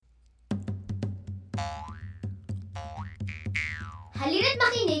Halina't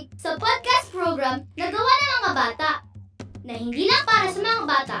makinig sa podcast program na gawa ng mga bata na hindi lang para sa mga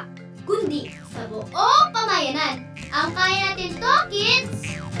bata, kundi sa buong pamayanan. Ang Kaya Natin to,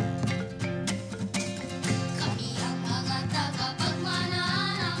 Kids! Kami ang mga tagapagmana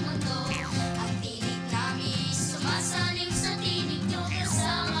ng mundo. Ang tinig namin sumasaling sa tinig nyo.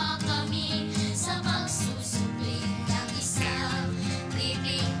 Kasama kami sa pagsusubling ng isang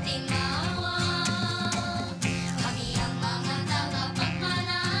bibig tinawa. Kami ang mga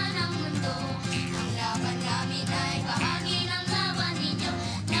tagapagmana ng mundo. Ang laban namin ay bahagi ng laban ninyo.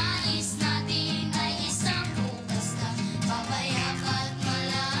 Nais natin ay isang bukas na papayak at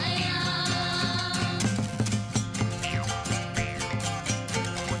malaya.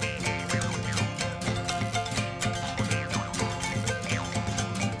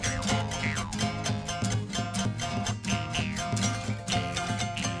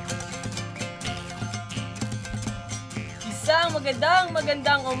 Isang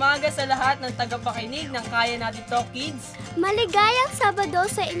magandang umaga sa lahat ng tagapakinig ng Kaya Natin to, Kids. Maligayang Sabado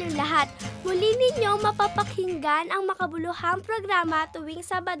sa inyong lahat. Muli ninyong mapapakinggan ang makabuluhang programa tuwing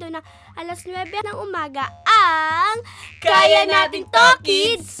Sabado ng alas 9 ng umaga ang Kaya Natin to,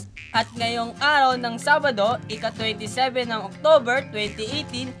 Kids! At ngayong araw ng Sabado, ika-27 ng October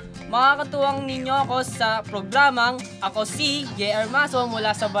 2018, makakatuwang ninyo ako sa programang Ako si J.R. Maso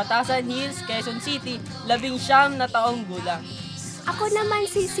mula sa Batasan Hills, Quezon City, 19 na taong gulang. Ako naman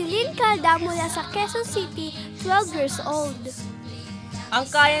si Celine Calda mula sa Quezon City, 12 years old. Ang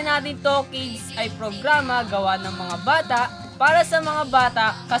Kaya Natin to, Kids ay programa gawa ng mga bata para sa mga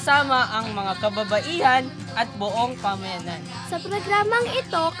bata kasama ang mga kababaihan at buong pamayanan. Sa programang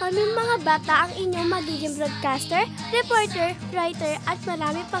ito, kaming mga bata ang inyong magiging broadcaster, reporter, writer at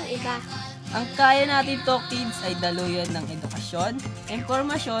marami pang iba. Ang Kaya Natin to, Kids ay daluyan ng edukasyon,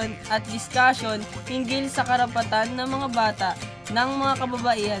 impormasyon at discussion hinggil sa karapatan ng mga bata, ng mga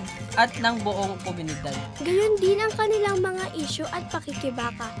kababaihan at ng buong komunidad. Gayon din ang kanilang mga issue at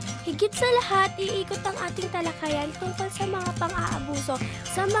pakikibaka. Higit sa lahat, iikot ang ating talakayan tungkol sa mga pang-aabuso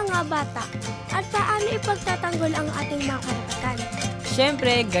sa mga bata at paano ipagtatanggol ang ating mga karapatan.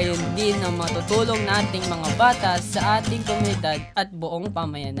 Siyempre, gayon din ang matutulong nating mga bata sa ating komunidad at buong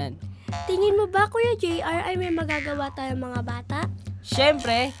pamayanan. Tingin mo ba, Kuya JR, ay may magagawa tayong mga bata?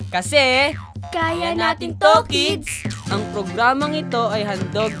 Siyempre, kasi Kaya Natin to, Kids! Ang programang ito ay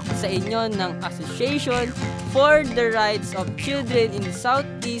handog sa inyo ng Association for the Rights of Children in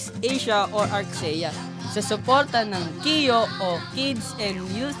Southeast Asia or ARCSEA sa suporta ng KIO o Kids and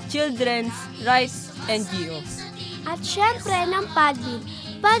Youth Children's Rights NGO. At syempre ng Podbean.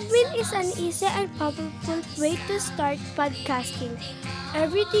 Podbean is an easy and powerful way to start podcasting.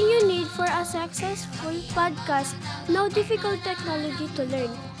 Everything you need for a successful podcast, no difficult technology to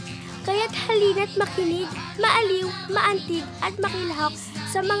learn. Kaya't halina't makinig, maaliw, maantig at makilahok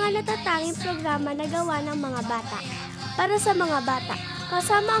sa mga natatanging programa na gawa ng mga bata. Para sa mga bata,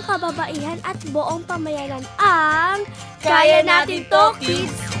 kasama ang kababaihan at buong pamayanan ang Kaya Natin to,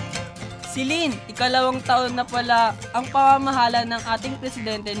 Kids! Celine, ikalawang taon na pala ang pamamahala ng ating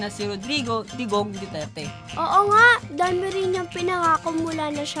presidente na si Rodrigo Digong Duterte. Oo nga, dami rin niyang pinangako mula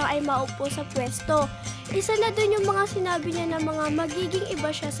na siya ay maupo sa pwesto. Isa na dun yung mga sinabi niya na mga magiging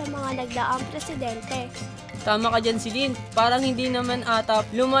iba siya sa mga nagdaang presidente. Tama ka dyan, Celine. Parang hindi naman ata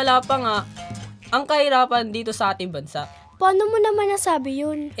lumala pa nga ang kahirapan dito sa ating bansa. Paano mo naman nasabi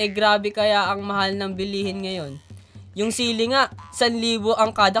yun? Grabe kaya ang mahal ng bilihin ngayon. Yung sili nga, 1,000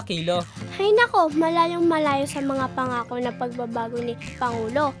 ang kada kilo. Hay nako, malayong malayo sa mga pangako na pagbabago ni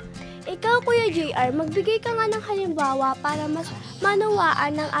Pangulo. Ikaw, Kuya JR, magbigay ka nga ng halimbawa para mas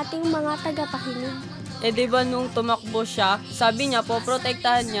manawaan ng ating mga tagapakinig. Diba nung tumakbo siya, sabi niya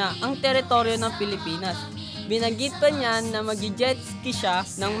poprotektahan niya ang teritoryo ng Pilipinas. Binanggit pa niya na mag-jet ski siya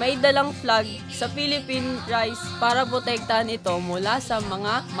nang may dalang flag sa Philippine Rice para protektahan ito mula sa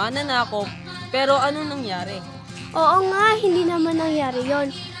mga mananakop. Pero ano nangyari? Oo nga, hindi naman nangyari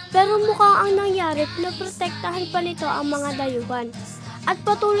yon. Pero mukhang ang nangyari, pinaprotektahan pa nito ang mga dayuhan. At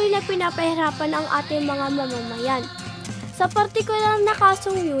patuloy na pinapahirapan ang ating mga mamamayan. Sa partikular na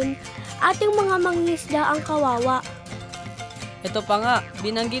kasong yun, ating mga mangingisda ang kawawa. Ito pa nga,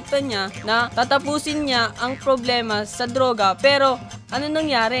 binanggit pa niya na tatapusin niya ang problema sa droga. Pero ano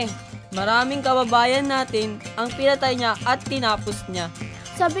nangyari? Maraming kababayan natin ang pinatay niya at tinapos niya.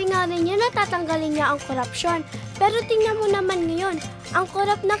 Sabi nga rin niya na tatanggalin niya ang korupsyon. Pero tingnan mo naman ngayon, ang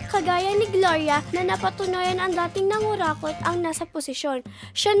korap na kagaya ni Gloria na napatunayan ang dating nangurakot ang nasa posisyon.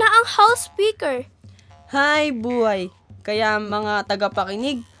 Siya na ang House Speaker. Hi, buhay! Kaya mga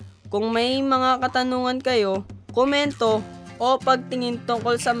tagapakinig, kung may mga katanungan kayo, komento o pagtingin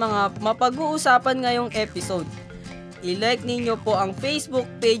tungkol sa mga mapag-uusapan ngayong episode. I-like ninyo po ang Facebook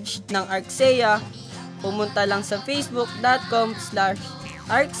page ng ArcSeya. Pumunta lang sa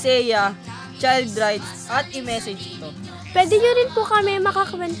facebook.com/ArcSeya Child Rights at i-message ito. Pwede nyo rin po kami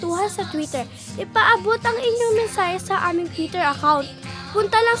makakwentuhan sa Twitter. Ipaabot ang inyong mensahe sa aming Twitter account.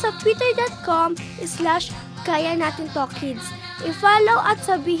 Punta lang sa twitter.com/Kaya Natin to Kids. I-follow at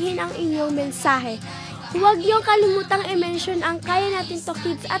sabihin ang inyong mensahe. Huwag niyong kalimutang i-mention ang Kaya Natin to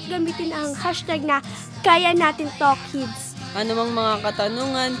Kids at gamitin ang hashtag na Kaya Natin to Kids. Anumang mga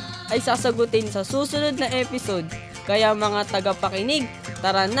katanungan ay sasagutin sa susunod na episode. Kaya mga tagapakinig,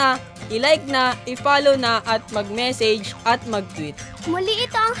 tara na, i-like na, i-follow na at mag-message at mag-tweet. Muli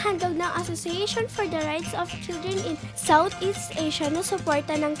ito ang handog ng Association for the Rights of Children in Southeast Asia na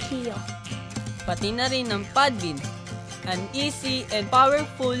suporta ng KIO. Pati na rin ng Podbean, an easy and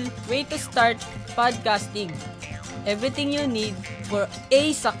powerful way to start podcasting. Everything you need for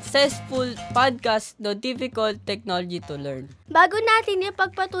a successful podcast, no difficult technology to learn. Bago natin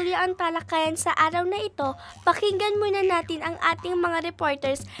ipagpatuloy ang talakayan sa araw na ito, pakinggan muna natin ang ating mga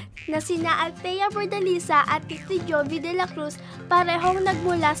reporters na sina Althea Bordaliza at Tito Jovi de la Cruz, parehong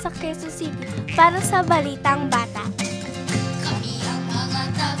nagmula sa Quezon City para sa Balitang Bata. Kami ang mga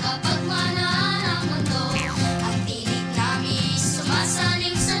tagapagmana ng mundo. Ang tinig namin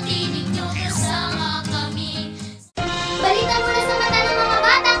sumasaliw sa tinig nyo. Kasama kami. Balita mula sa mata ng mga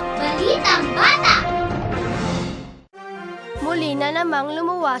bata, Balitang Bata! Muli na namang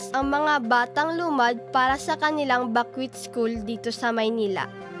lumuwas ang mga batang lumad para sa kanilang Bakwit School dito sa Maynila.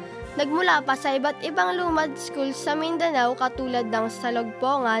 Nagmula pa sa iba't ibang lumad school sa Mindanao katulad ng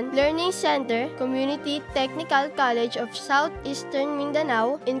Salugpongan Learning Center, Community Technical College of Southeastern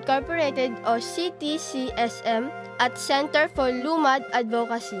Mindanao, Incorporated o CTCSM, at Center for Lumad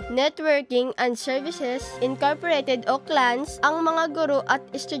Advocacy, Networking and Services, Incorporated o CLANS, ang mga guro at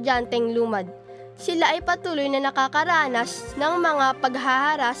estudyanteng lumad. Sila ay patuloy na nakakaranas ng mga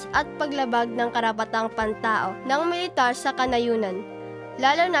paghaharas at paglabag ng karapatang pantao ng militar sa kanayunan,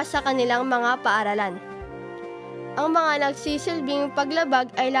 lalo na sa kanilang mga paaralan. Ang mga nagsisilbing paglabag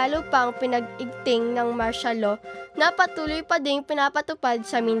ay lalo pang pinag-igting ng martial law na patuloy pa ding pinapatupad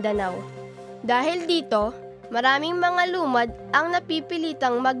sa Mindanao. Dahil dito, maraming mga lumad ang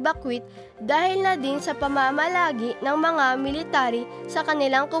napipilitang magbakwit dahil na din sa pamamalagi ng mga military sa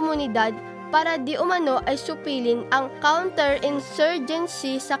kanilang komunidad para di umano ay supilin ang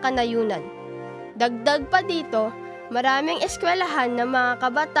counterinsurgency sa kanayunan. Dagdag pa dito, maraming eskwelahan ng mga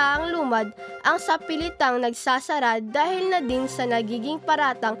kabataang lumad ang sapilitang nagsasara dahil na din sa nagiging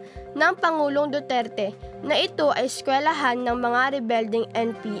paratang ng Pangulong Duterte na ito ay eskwelahan ng mga rebelding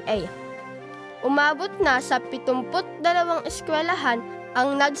NPA. Umabot na sa 72 eskwelahan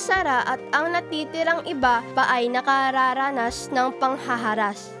ang nagsara at ang natitirang iba pa ay nakararanas ng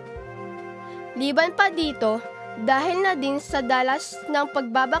panghaharas. Liban pa dito, dahil na din sa dalas ng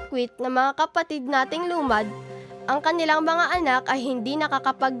pagbabakwit ng mga kapatid nating lumad, ang kanilang mga anak ay hindi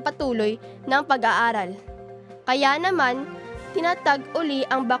nakakapagpatuloy ng pag-aaral. Kaya naman, tinatag uli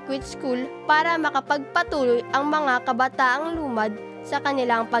ang Bakwit School para makapagpatuloy ang mga kabataang lumad sa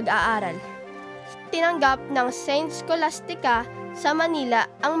kanilang pag-aaral. Tinanggap ng Saint Scholastica sa Manila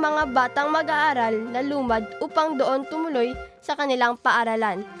ang mga batang mag-aaral na lumad upang doon tumuloy sa kanilang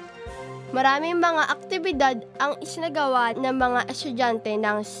paaralan. Maraming mga aktibidad ang isinagawa ng mga estudyante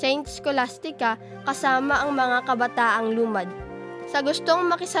ng Saint Scholastica kasama ang mga kabataang lumad. Sa gustong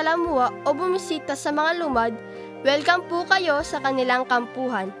makisalamuha o bumisita sa mga lumad, welcome po kayo sa kanilang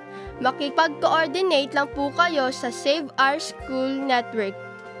kampuhan. Makipag-coordinate lang po kayo sa Save Our School Network.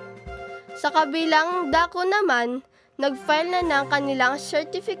 Sa kabilang dako naman, nag-file na ng kanilang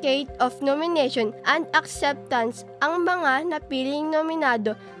Certificate of Nomination and Acceptance ang mga napiling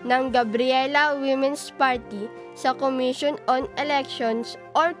nominado ng Gabriela Women's Party sa Commission on Elections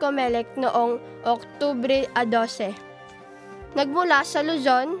or COMELEC noong Oktubre 12. Nagmula sa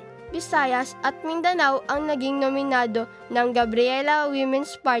Luzon, Visayas at Mindanao ang naging nominado ng Gabriela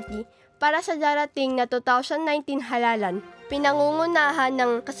Women's Party para sa darating na 2019 halalan. Pinangungunahan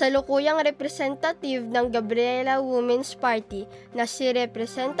ng kasalukuyang representative ng Gabriela Women's Party na si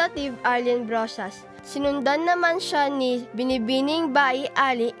Representative Arlene Brosas. Sinundan naman siya ni Binibining Bai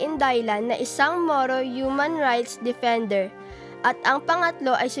Ali Indaylan na isang Moro human rights defender. At ang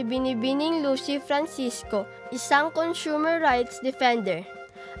pangatlo ay si Binibining Lucy Francisco, isang consumer rights defender.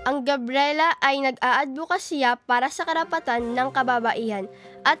 Ang Gabriela ay nag-aadvokasya para sa karapatan ng kababaihan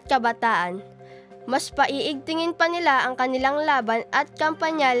at kabataan. Mas paiigtingin pa nila ang kanilang laban at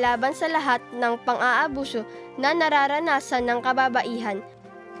kampanya laban sa lahat ng pang-aabuso na nararanasan ng kababaihan,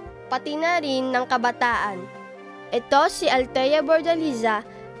 pati na rin ng kabataan. Ito si Althea Bordaliza,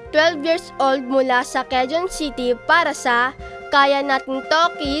 12 years old mula sa Quezon City para sa Kaya Natin to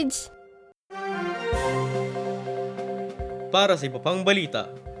Kids. Para sa iba pang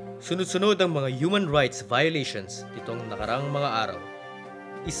balita, sunod-sunod ang mga human rights violations nitong nakarang mga araw.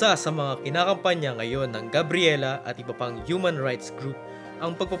 Isa sa mga kinakampanya ngayon ng Gabriela at iba pang human rights group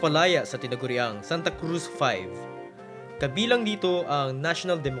ang pagpapalaya sa tinaguriang Santa Cruz 5. Kabilang dito ang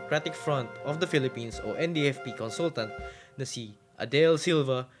National Democratic Front of the Philippines o NDFP consultant na si Adele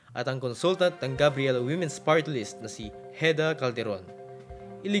Silva at ang consultant ng Gabriela Women's Party List na si Heda Calderon.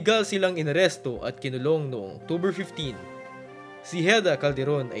 Illegal silang inaresto at kinulong noong October 15. Si Heda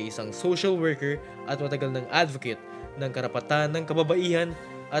Calderon ay isang social worker at matagal ng advocate ng karapatan ng kababaihan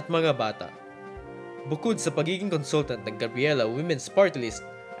at mga bata. Bukod sa pagiging consultant ng Gabriela Women's Party List,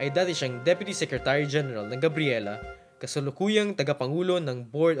 ay dati siyang Deputy Secretary General ng Gabriela, kasalukuyang tagapangulo ng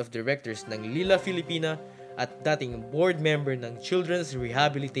Board of Directors ng Lila Filipina at dating board member ng Children's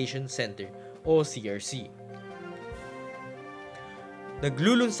Rehabilitation Center o CRC.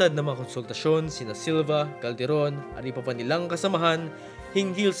 Naglulunsad ng mga konsultasyon sina Silva, Calderon at iba pa nilang kasamahan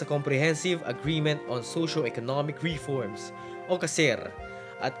hinggil sa Comprehensive Agreement on Socio-Economic Reforms o KASER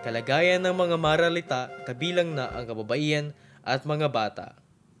at kalagayan ng mga maralita kabilang na ang kababaihan at mga bata.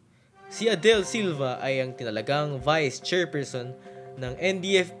 Si Adele Silva ay ang tinalagang Vice Chairperson ng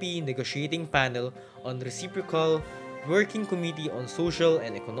NDFP Negotiating Panel on Reciprocal Working Committee on Social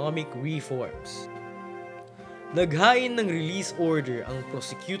and Economic Reforms. Naghain ng release order ang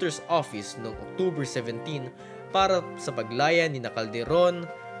Prosecutor's Office noong October 17 para sa paglaya ni Calderon,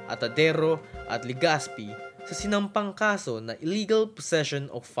 Atadero at Legazpi sa sinampang kaso na illegal possession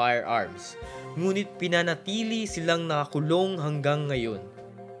of firearms, ngunit pinanatili silang nakakulong hanggang ngayon.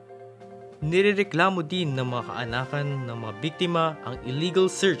 Nirereklamo din ng mga kaanakan ng mga biktima ang illegal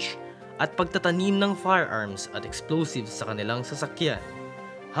search at pagtatanim ng firearms at explosives sa kanilang sasakyan.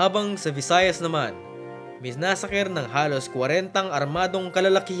 Habang sa Visayas naman, may nasakir ng halos 40 armadong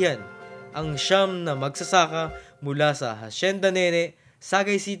kalalakihan ang siyam na magsasaka mula sa Hacienda Nene,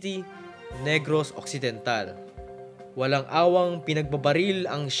 Sagay City, Negros Occidental. Walang awang pinagbabaril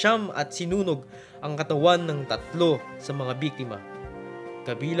ang siyam at sinunog ang katawan ng 3 sa mga biktima.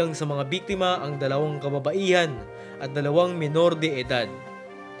 Kabilang sa mga biktima ang 2 kababaihan at 2 menor de edad.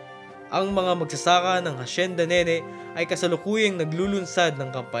 Ang mga magsasaka ng Hacienda Nene ay kasalukuyang naglulunsad ng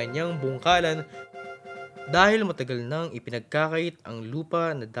kampanyang bungkalan dahil matagal nang ipinagkakait ang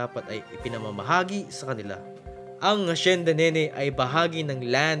lupa na dapat ay ipinamamahagi sa kanila. Ang Hacienda Nene ay bahagi ng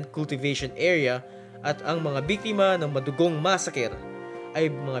Land Cultivation Area at ang mga biktima ng madugong massacre ay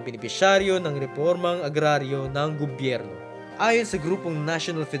mga benepisyaryo ng reformang agraryo ng gobyerno. Ayon sa grupong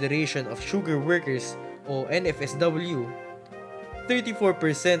National Federation of Sugar Workers o NFSW,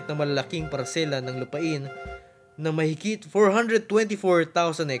 34% ng malalaking parsela ng lupain na mahigit 424,000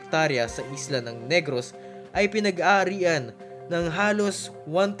 hektarya sa isla ng Negros ay pinag-aarian ng halos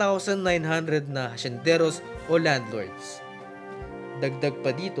 1,900 na hacienderos o landlords. Dagdag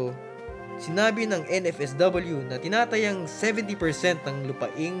pa dito, sinabi ng NFSW na tinatayang 70% ng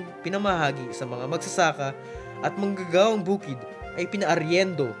lupaing pinamahagi sa mga magsasaka at manggagawang bukid ay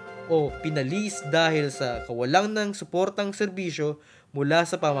pinaaryendo o pinalis dahil sa kawalang ng suportang serbisyo mula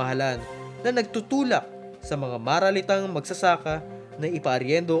sa pamahalaan na nagtutulak sa mga maralitang magsasaka na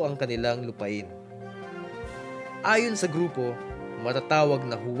ipaaryendo ang kanilang lupain. Ayon sa grupo, matatawag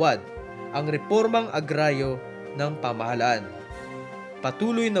na huwad ang reformang agraryo ng pamahalaan.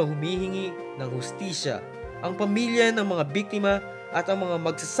 Patuloy na humihingi ng hustisya ang pamilya ng mga biktima at ang mga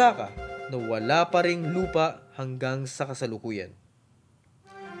magsasaka na wala pa ring lupa hanggang sa kasalukuyan.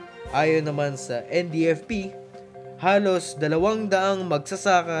 Ayon naman sa NDFP, halos 200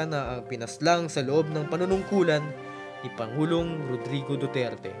 magsasaka na ang pinaslang sa loob ng panunungkulan ni Pangulong Rodrigo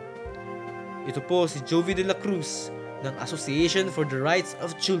Duterte. Ito po si Jovi de la Cruz ng Association for the Rights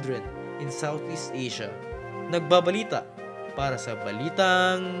of Children in Southeast Asia. Nagbabalita para sa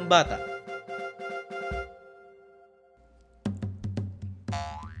Balitang Bata.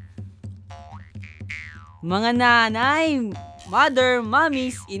 Mga nanay, mother,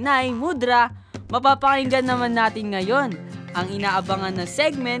 mommies, inay, mudra, mapapakinggan naman natin ngayon ang inaabangan na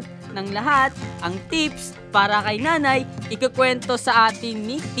segment ng lahat, ang tips para kay nanay, ikukwento sa atin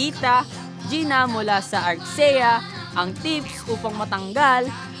ni Tita Gina mula sa Artsea, ang tips upang matanggal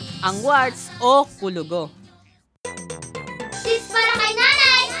ang warts o kulugo. Tips para kay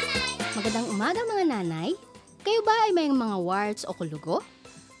nanay! Magandang umaga mga nanay. Kayo ba ay may mga warts o kulugo?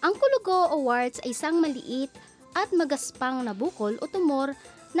 Ang kulugo o warts ay isang maliit at magaspang na bukol o tumor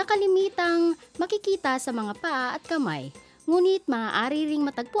na kalimitang makikita sa mga paa at kamay, ngunit maaari ring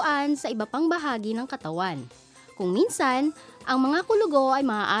matagpuan sa iba pang bahagi ng katawan. Kung minsan, Ang mga kulugo ay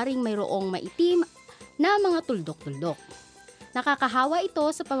maaaring mayroong maitim na mga tuldok-tuldok. Nakakahawa ito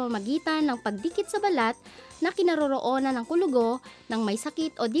sa pamamagitan ng pagdikit sa balat na kinaroroonan ng kulugo ng may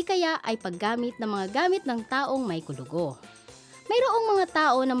sakit o di kaya ay paggamit ng mga gamit ng taong may kulugo. Mayroong mga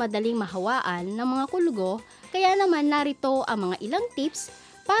tao na madaling mahawaan ng mga kulugo, kaya naman narito ang mga ilang tips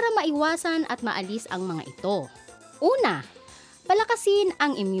para maiwasan at maalis ang mga ito. Una, palakasin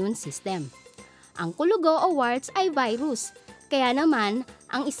ang immune system. Ang kulugo o warts ay virus, kaya naman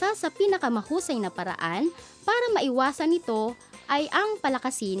ang isa sa pinakamahusay na paraan para maiwasan ito ay ang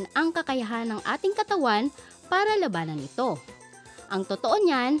palakasin ang kakayahan ng ating katawan para labanan ito. Ang totoo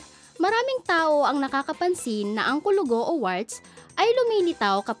niyan, maraming tao ang nakakapansin na ang kulugo o warts ay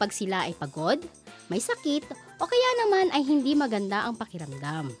lumilitaw kapag sila ay pagod, may sakit, o kaya naman ay hindi maganda ang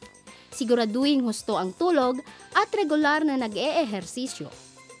pakiramdam. Siguraduhin husto ang tulog at regular na nag-eehersisyo.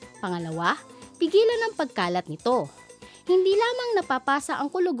 Pangalawa, pigilan ang pagkalat nito. Hindi lamang napapasa ang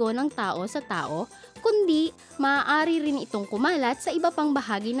kulugo ng tao sa tao, kundi maaari rin itong kumalat sa iba pang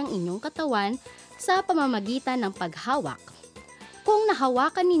bahagi ng inyong katawan sa pamamagitan ng paghawak. Kung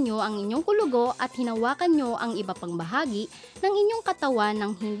nahawakan ninyo ang inyong kulugo at hinawakan nyo ang iba pang bahagi ng inyong katawan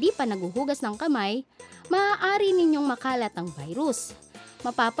nang hindi pa naguhugas ng kamay, maaari ninyong makalat ang virus.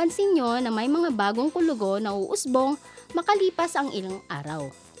 Mapapansin nyo na may mga bagong kulugo na uusbong makalipas ang ilang araw.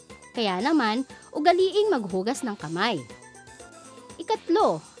 Kaya naman, ugaliing maghugas ng kamay.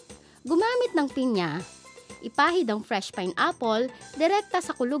 Ikatlo, gumamit ng pinya. Ipahid ang fresh pineapple direkta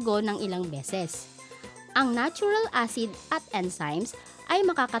sa kulugo ng ilang beses. Ang natural acid at enzymes ay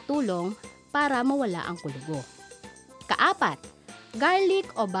makakatulong para mawala ang kulugo. Kaapat, garlic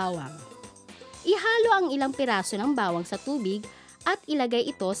o bawang. Ihalo ang ilang piraso ng bawang sa tubig at ilagay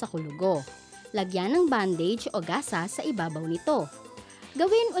ito sa kulugo. Lagyan ng bandage o gasa sa ibabaw nito.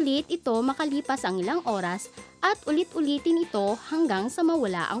 Gawin ulit ito makalipas ang ilang oras at ulit-ulitin ito hanggang sa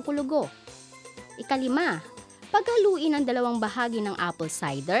mawala ang kulugo. Ikalima, paghaluin ang 2 bahagi ng apple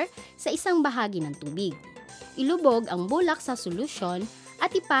cider sa 1 bahagi ng tubig. Ilubog ang bulak sa solusyon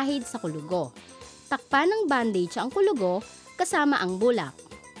at ipahid sa kulugo. Takpan ng bandage ang kulugo kasama ang bulak.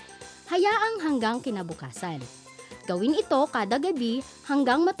 Hayaang hanggang kinabukasan. Gawin ito kada gabi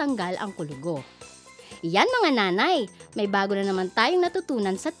hanggang matanggal ang kulugo. Iyan mga nanay, may bago na naman tayong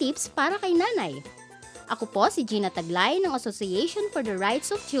natutunan sa tips para kay nanay. Ako po si Gina Taglay ng Association for the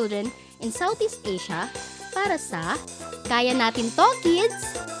Rights of Children in Southeast Asia para sa Kaya Natin To, Kids!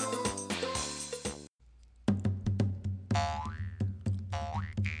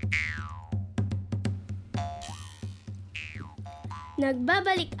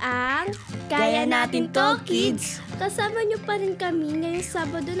 Nagbabalik ang Kaya Natin To, Kids! Kasama niyo pa rin kami ngayong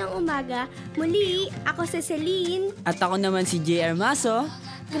Sabado ng umaga. Muli, ako si Celine. At ako naman si JR Maso.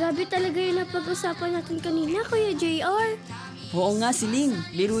 Grabe talaga yung napag-usapan natin kanina, Kuya JR. Oo nga, Siling,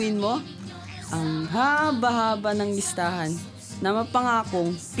 biruin mo. Ang haba-haba ng listahan na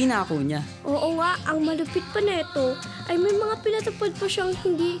mapangakong pinako niya. Oo nga, ang malupit pa neto ay may mga pinatupad pa siyang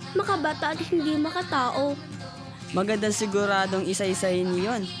hindi makabata at hindi makatao. Maganda siguradong isa-isahin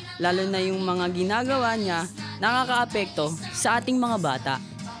niyo yun, lalo na yung mga ginagawa niya nakakaapekto sa ating mga bata.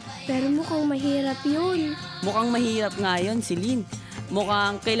 Pero mukhang mahirap yun. Mukhang mahirap nga yun, Celine.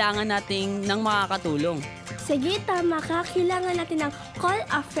 Mukhang kailangan nating ng makakatulong. Sige, tama ka. Kailangan natin ng call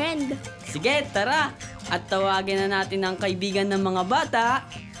a friend. Sige, tara! At tawagin na natin ang kaibigan ng mga bata.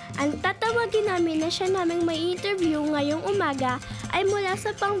 Ang tatawagin namin na siya naming may interview ngayong umaga ay mula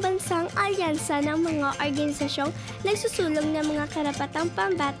sa pangbansang alyansa ng mga organisasyong nagsusulong ng mga karapatang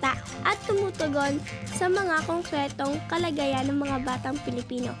pambata at tumutugon sa mga konkretong kalagayan ng mga batang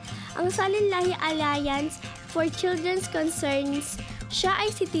Pilipino. Ang Salinlahi Alliance for Children's Concerns, siya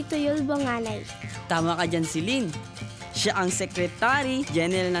ay si Tito Eule Bonganay. Tama ka dyan, Celine. Siya ang Secretary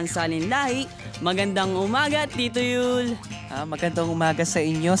General ng Salinlahi. Magandang umaga, Tito Eule. Magandang umaga sa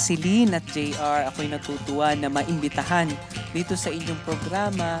inyo, Celine at JR. Ako'y natutuwa na maimbitahan dito sa inyong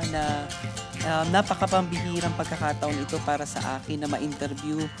programa na napakapambihirang pagkakataon ito para sa akin na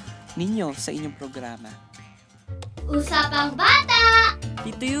ma-interview ninyo sa inyong programa. Usapang Bata!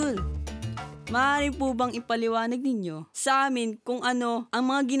 Tito Eule, maaari po bang ipaliwanag ninyo sa amin kung ano ang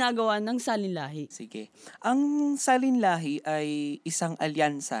mga ginagawa ng Salinlahi? Sige. Ang Salinlahi ay isang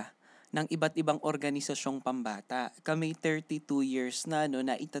alyansa ng iba't ibang organisasyong pambata. Kami 32 years na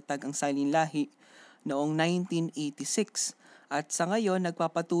itatag ang Salinlahi noong 1986. At sa ngayon,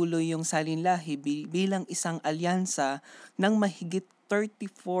 nagpapatuloy yung Salinlahi bilang isang alyansa ng mahigit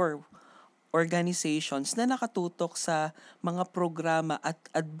 34 organizations na nakatutok sa mga programa at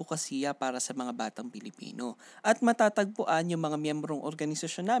advokasya para sa mga batang Pilipino. At matatagpuan yung mga miyembrong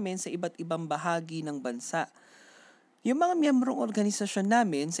organisasyon namin sa iba't ibang bahagi ng bansa. Yung mga miyembrong organisasyon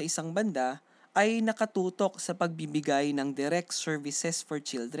namin sa isang banda ay nakatutok sa pagbibigay ng direct services for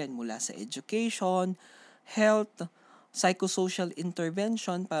children mula sa education, health, psychosocial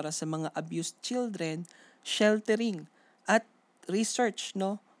intervention para sa mga abused children, sheltering, at research,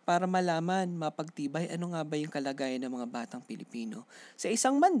 no? Para malaman, mapagtibay ano nga ba yung kalagayan ng mga batang Pilipino. Sa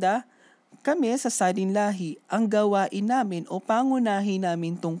isang banda, kami sa Salinlahi, ang gawain namin o pangunahin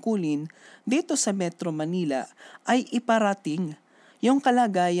namin tungkulin dito sa Metro Manila ay iparating yung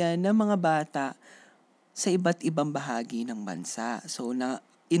kalagayan ng mga bata sa iba't ibang bahagi ng bansa. So,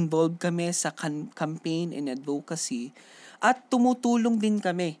 na-involved kami sa campaign and advocacy at tumutulong din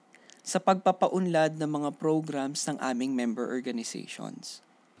kami sa pagpapaunlad ng mga programs ng aming member organizations.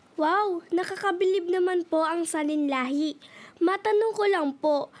 Wow, nakakabilib naman po ang Salinlahi. Matanong ko lang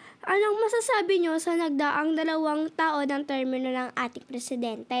po, anong masasabi nyo sa nagdaang 2 taon ng termino ng ating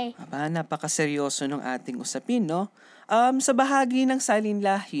presidente? Napakaseryoso ng ating usapin, no? Sa bahagi ng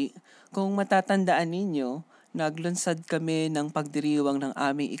Salinlahi, kung matatandaan ninyo, naglunsad kami ng pagdiriwang ng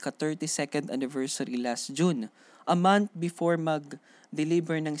aming ika-32nd anniversary last June, a month before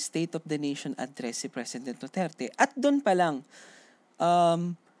mag-deliver ng State of the Nation address si President Duterte. At doon pa lang,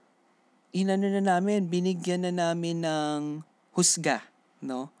 binigyan na namin ng husga,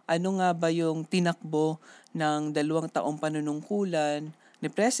 no? Ano nga ba yung tinakbo ng 2 taong panunungkulan ni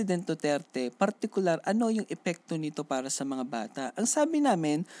President Duterte, particular ano yung epekto nito para sa mga bata. Ang sabi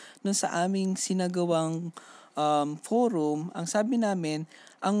namin nung sa aming sinagawang forum, ang sabi namin,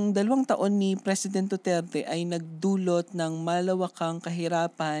 ang 2 taon ni President Duterte ay nagdulot ng malawakang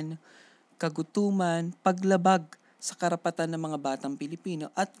kahirapan, kagutuman, paglabag sa karapatan ng mga batang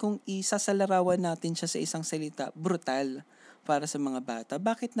Pilipino, at kung isasalarawan natin siya sa isang salita, brutal para sa mga bata.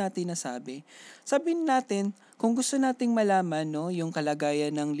 Bakit natin nasabi? Sabihin natin, kung gusto nating malaman, no, yung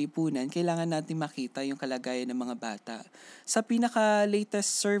kalagayan ng lipunan, kailangan natin makita yung kalagayan ng mga bata. Sa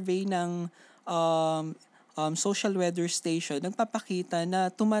pinaka-latest survey ng Social Weather Station, nagpapakita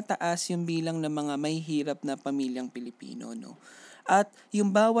na tumataas yung bilang ng mga may hirap na pamilyang Pilipino, no? At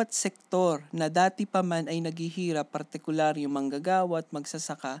yung bawat sektor na dati pa man ay naghihirap, partikular yung manggagawa at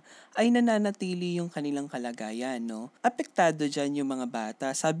magsasaka, ay nananatili yung kanilang kalagayan, no? Apektado dyan yung mga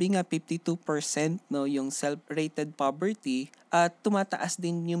bata. Sabi nga 52%, no, yung self-rated poverty, at tumataas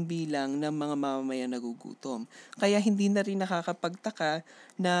din yung bilang ng mga mamamayang nagugutom. Kaya hindi na rin nakakapagtaka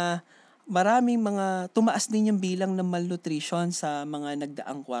na maraming tumaas din yung bilang ng malnutrition sa mga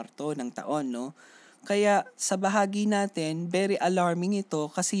nagdaang kwarto ng taon, no? Kaya sa bahagi natin, very alarming ito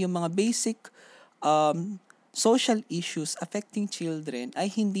kasi yung mga basic social issues affecting children ay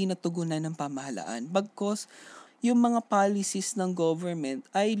hindi natugunan ng pamahalaan. Bagkus yung mga policies ng government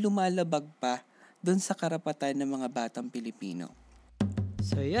ay lumalabag pa dun sa karapatan ng mga batang Pilipino.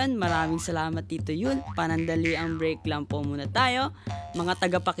 So yun, maraming salamat Tito Eule. Panandali ang break lang po muna tayo. Mga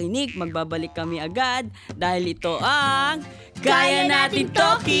tagapakinig, magbabalik kami agad dahil ito ang Kaya Natin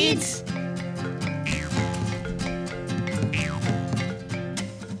To Kids!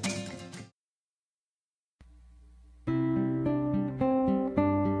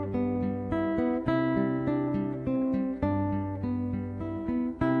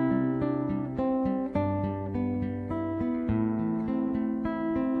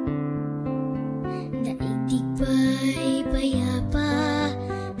 Daigdig ba'y payapa,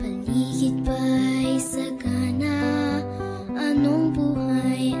 paligid ba'y sagana, anong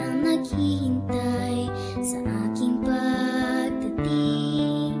buhay ang naghihintay sa aking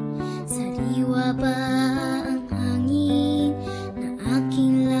pagdating? Sariwa ba ang hangin na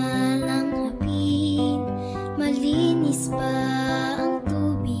aking lalanghapin? Malinis ba ang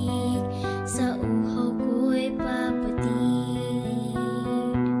tubig sa uhaw ko'y papatig?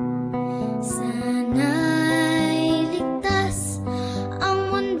 Sana'y ligtas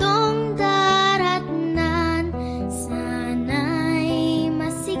ang mundong daratnan, sana'y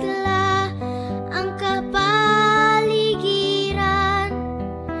masigla ang kapaligiran.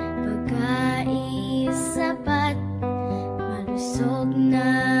 Pagkain sapat, malusog na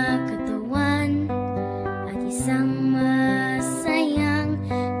katawan, at isang masayang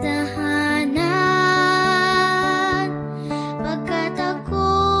tahanan. Pagkat ako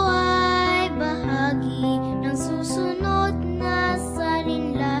ay bahagi ng susunod na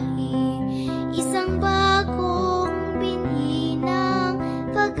salinlahi, isang bagong binhi ng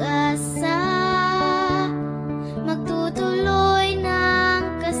pag-asa, magtutuloy ng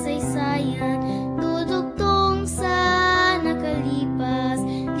kasaysayan, dudugtong sa nakalipas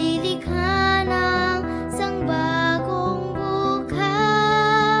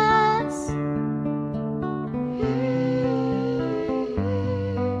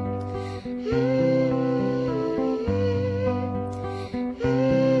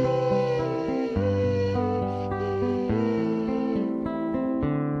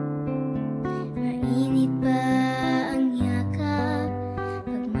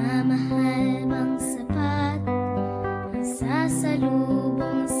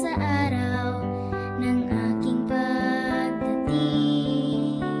sumalubong sa araw ng aking pagdating.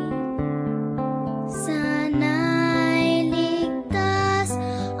 Sana'y ligtas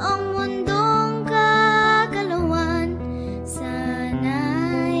ang mundong kagalawan,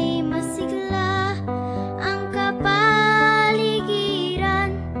 sana'y masigla ang kapaligiran.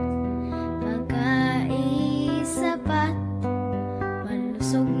 Pagkain sapat,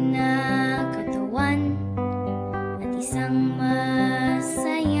 malusog na katawan, at isang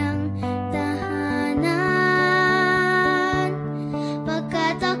masayang tahanan.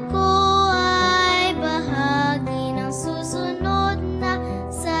 Pagkat ako ay bahagi ng susunod na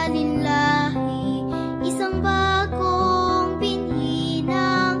salinlahi, isang bagong binhi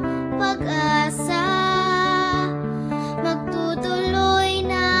ng pag-asa. Magtutuloy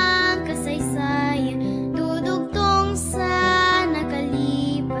ng kasaysayan, dudugtong sa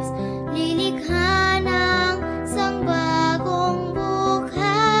nakalipas, lilikha ng isang bagong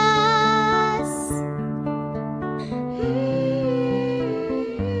bukas.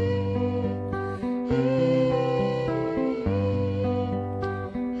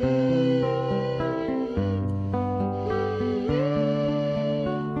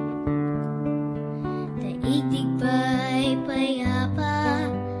 Daigdig ba'y payapa,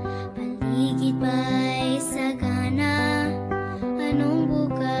 paligid ba'y sagana? Anong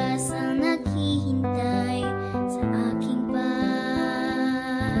bukas ang naghihintay sa aking pagdating?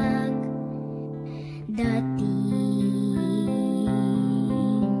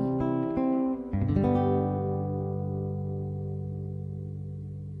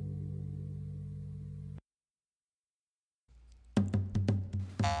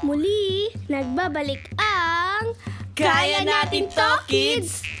 Muli, nagbabalik ang Kaya Natin to,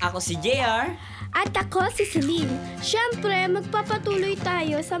 Kids! Ako si JR. At ako si Celine. Siyempre, magpapatuloy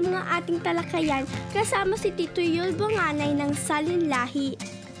tayo sa mga ating talakayan kasama si Tito Eule Bonganay ng Salinlahi.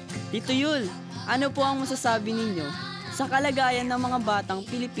 Tito Yul, ano po ang masasabi ninyo sa kalagayan ng mga batang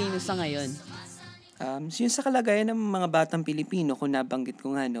Pilipino sa ngayon? Yun sa kalagayan ng mga batang Pilipino, kung nabanggit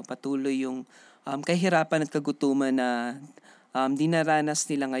ko nga, no, patuloy yung kahirapan at kagutuman na dinaranas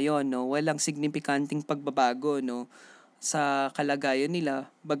nila ngayon, no. Walang signifikanteng pagbabago, no, sa kalagayan nila,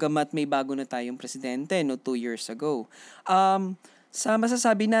 bagamat may bago na tayong presidente, no, 2 years ago. Sa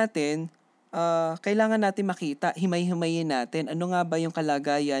masasabi natin, kailangan natin makita, himay-himayin natin ano nga ba yung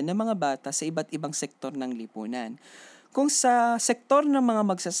kalagayan ng mga bata sa iba't ibang sektor ng lipunan. Kung sa sektor ng mga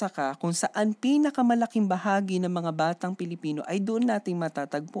magsasaka, kung saan pinakamalaking bahagi ng mga batang Pilipino ay doon nating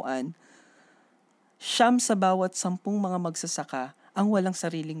matatagpuan, 9 sa bawat 10 mga magsasaka ang walang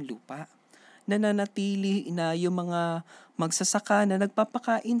sariling lupa. Nananatili na yung mga magsasaka na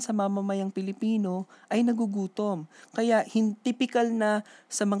nagpapakain sa mamamayang Pilipino ay nagugutom. Kaya typical na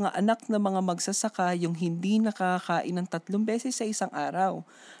sa mga anak na mga magsasaka yung hindi nakakain ng 3 beses sa isang araw.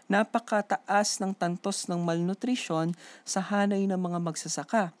 Napakataas ng tantos ng malnutrition sa hanay ng mga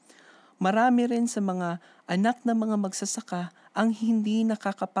magsasaka. Marami rin sa mga anak ng mga magsasaka ang hindi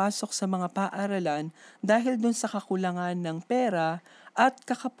nakakapasok sa mga paaralan dahil dun sa kakulangan ng pera at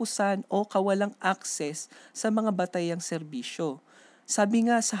kakapusan o kawalang access sa mga batayang serbisyo. Sabi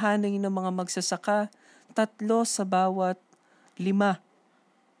nga sa hanay ng mga magsasaka, 3 sa bawat 5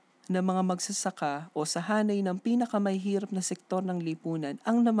 na mga magsasaka o sa hanay ng pinakamahirap na sektor ng lipunan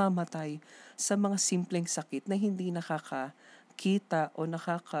ang namamatay sa mga simpleng sakit na hindi nakakakita o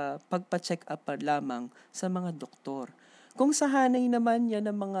nakakapagpa-check up pa lamang sa mga doktor. Kung sa hanay naman yan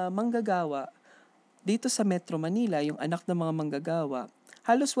ng mga manggagawa, dito sa Metro Manila, yung anak ng mga manggagawa,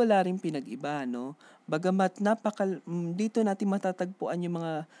 halos wala rin pinag-iba, no? Bagamat dito natin matatagpuan yung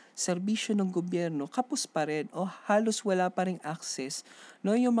mga serbisyo ng gobyerno, kapos pa rin o halos wala pa ring access,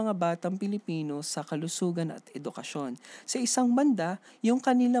 no, yung mga batang Pilipino sa kalusugan at edukasyon. Sa isang banda, yung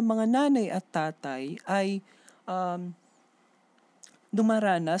kanilang mga nanay at tatay ay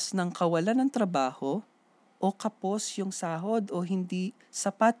dumaranas ng kawalan ng trabaho o kapos yung sahod o hindi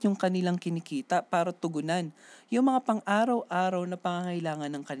sapat yung kanilang kinikita para tugunan yung mga pang-araw-araw na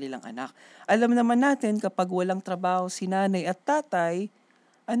pangangailangan ng kanilang anak. Alam naman natin kapag walang trabaho si nanay at tatay,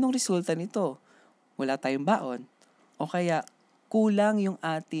 anong resulta nito? Wala tayong baon. O kaya kulang yung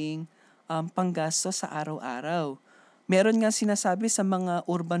ating panggasto sa araw-araw. Meron nga sinasabi sa mga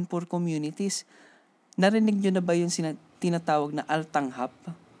urban poor communities, narinig nyo na ba yung tinatawag na altanghap?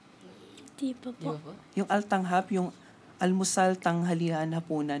 Di pa po. Yung altanghap, yung almusal, tanghalian,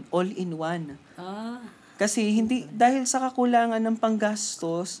 hapunan, all in one. Kasi hindi, dahil sa kakulangan ng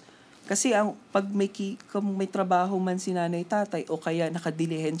panggastos, kasi pag kung may trabaho man si nanay tatay o kaya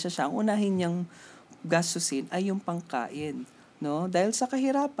nakadilihensya siya, ang unahin niyang gastusin ay yung pangkain. No? Dahil sa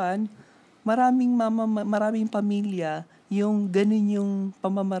kahirapan, maraming pamilya yung ganun yung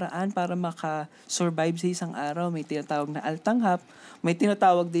pamamaraan para maka-survive sa isang araw. May tinatawag na altanghap, may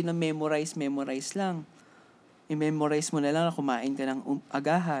tinatawag din na memorize lang. I-memorize mo na lang na kumain ka ng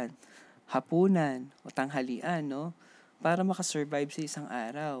agahan, hapunan, o tanghalian, no? Para makasurvive sa isang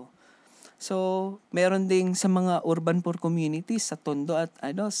araw. So, meron ding sa mga urban poor communities sa Tondo at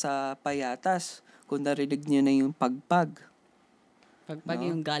sa Payatas, kung narinig niyo na yung pagpag Pagpag No?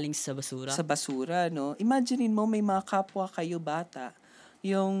 yung galing sa basura. sa basura, no? Imaginein mo may mga kapwa kayo bata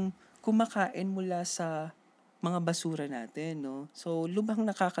yung kumakain mula sa mga basura natin, no? So, lubhang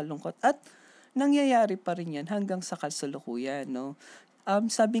nakakalungkot at nangyayari pa rin yan hanggang sa kasalukuyan, no?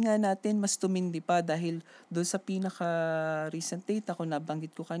 Sabi nga natin, mas tumindi pa dahil doon sa pinaka-recent data ko,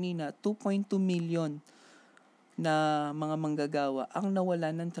 nabanggit ko kanina, 2.2 million na mga manggagawa ang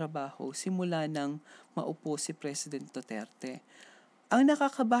nawala ng trabaho simula nang maupo si President Duterte. Ang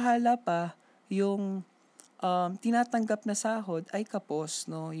nakakabahala pa, yung tinatanggap na sahod ay kapos,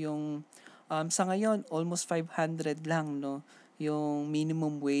 no? Yung sa ngayon almost 500 lang, no? Yung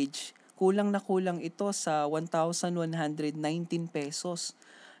minimum wage. Kulang na kulang ito sa 1,119 pesos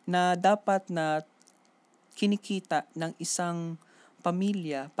na dapat na kinikita ng isang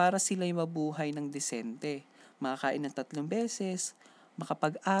pamilya para sila'y mabuhay ng desente. Makakain ng 3 beses,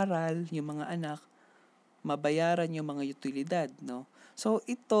 makapag-aral yung mga anak, mabayaran yung mga utilidad, no? So,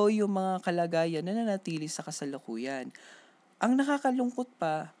 ito yung mga kalagayan na nanatili sa kasalukuyan. Ang nakakalungkot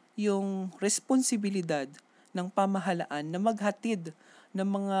pa, yung responsibilidad ng pamahalaan na maghatid ng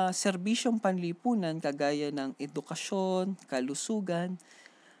mga serbisyong panlipunan kagaya ng edukasyon, kalusugan,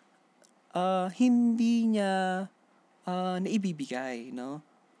 hindi niya naibibigay, no?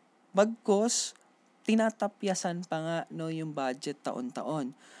 Bagkos, tinatapyasan pa nga, no, yung budget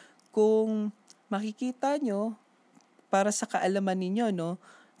taon-taon. Kung makikita nyo, para sa kaalaman ninyo, no,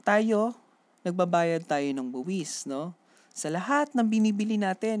 tayo, nagbabayad tayo ng buwis, no? Sa lahat ng binibili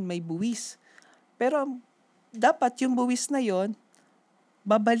natin, may buwis. Pero, dapat yung buwis na yon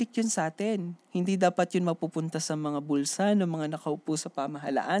babalik yun sa atin. Hindi dapat yun mapupunta sa mga bulsa ng mga nakaupo sa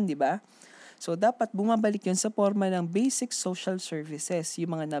pamahalaan, di ba? So, dapat bumabalik yun sa forma ng basic social services,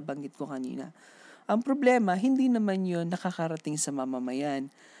 yung mga nabanggit ko kanina. Ang problema, hindi naman yun nakakarating sa mamamayan.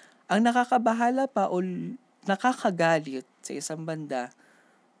 Ang nakakabahala pa o nakakagalit sa isang banda,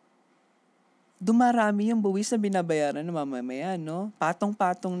 dumarami yung buwis na binabayaran ng mamamayan, no?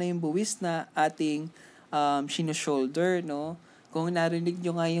 Patong-patong na yung buwis na ating sinushoulder, no? Kung narinig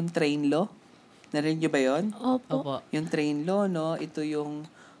nyo nga yung train law, narinig nyo ba yun? Opo. Yung train law, no? Ito yung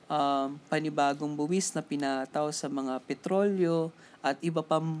panibagong buwis na pinataw sa mga petrolyo at iba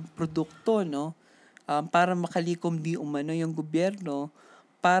pang produkto, no? Para makalikom di umano yung gobyerno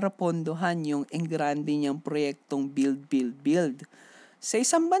para pondohan yung engrande niyang proyektong build. Sa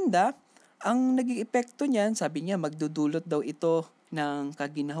isang banda, ang naging epekto niyan, sabi niya, magdudulot daw ito ng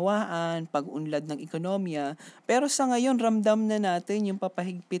kaginhawaan, pag-unlad ng ekonomiya. Pero sa ngayon, ramdam na natin yung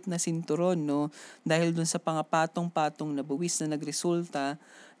papahigpit na sinturon, no? Dahil dun sa pangapatong-patong na buwis na nagresulta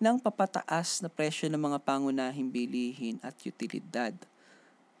ng papataas na presyo ng mga pangunahing bilihin at utilidad.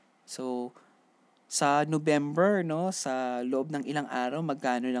 So, sa November, no, sa loob ng ilang araw,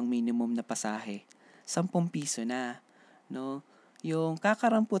 magkano ng minimum na pasahe? 10 piso na, no? Yung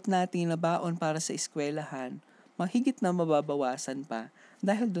kakarampot natin na baon para sa eskwelahan, mahigit na mababawasan pa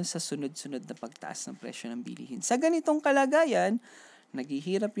dahil dun sa sunod-sunod na pagtaas ng presyo ng bilihin. Sa ganitong kalagayan,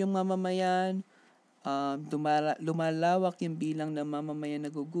 naghihirap yung mamamayan, lumalawak yung bilang ng mamamayan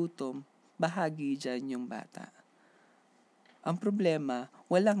nagugutom, bahagi dyan yung bata. Ang problema,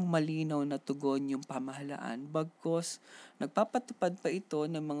 walang malinaw na tugon yung pamahalaan bagkos nagpapatupad pa ito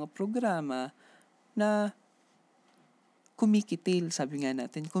ng mga programa na kumikitil, sabi nga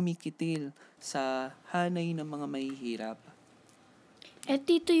natin, kumikitil sa hanay ng mga mahihirap.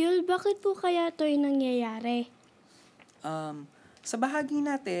 Tito Eule, bakit po kaya ito yung nangyayari? Sa bahagi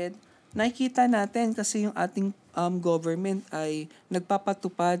natin, nakikita natin kasi yung ating government ay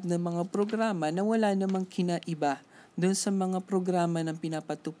nagpapatupad ng mga programa na wala namang kinaiba doon sa mga programa ng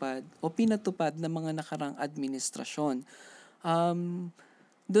pinapatupad o pinatupad ng mga nakarang administrasyon.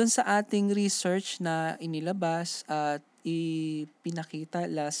 Doon sa ating research na inilabas at ipinakita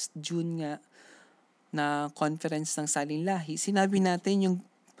last June nga na conference ng Salinlahi, sinabi natin yung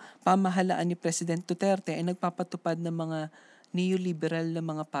pamahalaan ni President Duterte ay nagpapatupad ng mga neoliberal na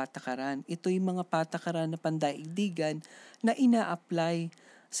mga patakaran. Ito yung mga patakaran na pandaigdigan na ina-apply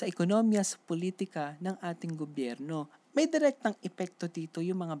sa ekonomiya, sa politika ng ating gobyerno. May direktang epekto dito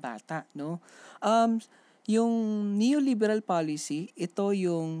yung mga bata, no? Yung neoliberal policy, ito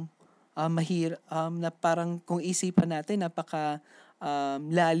yung na parang kung isipan natin, napaka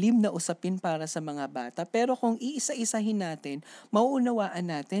lalim na usapin para sa mga bata. Pero kung iisa-isahin natin, mauunawaan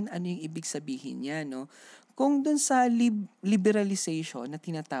natin ano yung ibig sabihin niya, no? Kung dun sa liberalization na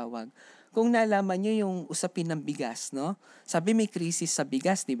tinatawag, kung nalaman nyo yung usapin ng bigas, no? Sabi may krisis sa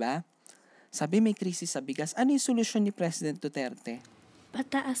bigas, di ba? Sabi may krisis sa bigas. Ano yung solusyon ni President Duterte?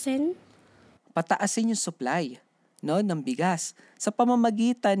 Pataasin? Pataasin yung supply, no, ng bigas sa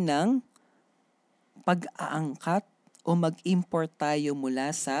pamamagitan ng pag-aangkat o mag-import tayo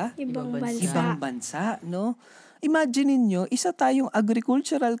mula sa Ibang bansa. ibang bansa, no? Imagine niyo, isa tayong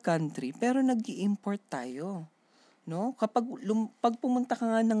agricultural country pero nag-i-import tayo, no? Pag pumunta ka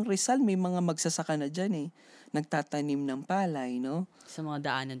nga ng Rizal, may mga magsasaka na diyan nagtatanim ng palay, no? Sa mga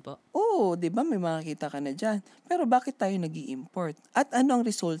daanan po. Oo, 'di ba? May makikita ka na diyan. Pero bakit tayo nag-i-import? At ano ang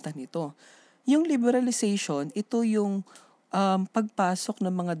resulta nito? Yung liberalization, ito yung pagpasok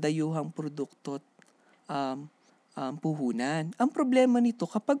ng mga dayuhang produkto at puhunan. Ang problema nito,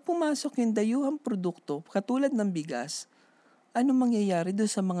 kapag pumasok yung dayuhang produkto, katulad ng bigas, ano mangyayari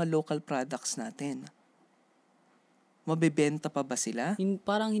doon sa mga local products natin? Mabebenta pa ba sila?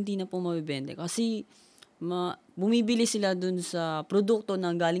 Parang hindi na po mabibente kasi bumibili sila dun sa produkto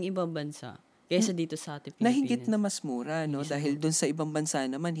na galing ibang bansa kaysa dito sa ating Pilipinas. Na higit na mas mura, no? Dahil doon sa ibang bansa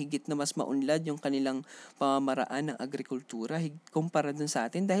naman, higit na mas maunlad yung kanilang pamamaraan ng agrikultura kumpara doon sa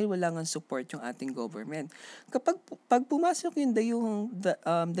atin dahil wala nga support yung ating government. Pag pumasok yung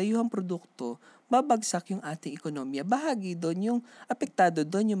dayuhang produkto, babagsak yung ating ekonomiya. Bahagi doon yung apektado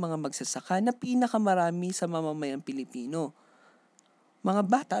doon yung mga magsasaka na pinakamarami sa mamamayang Pilipino. Mga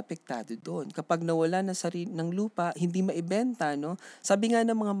bata apektado doon. Kapag nawala ng lupa, hindi maibenta, no? Sabi nga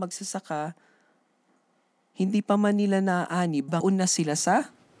ng mga magsasaka, hindi pa man nila naaani, baon na sila sa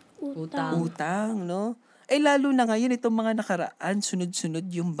utang, no? Lalo na ngayon, itong mga nakaraan, sunod-sunod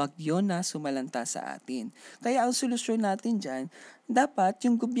yung bagyo na sumalanta sa atin. Kaya ang solusyon natin dyan, dapat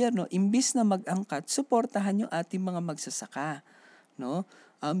yung gobyerno, imbis na mag-angkat, suportahan yung ating mga magsasaka, no?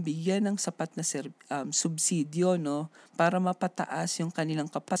 Bigyan ng sapat na subsidyo, no? Para mapataas yung kanilang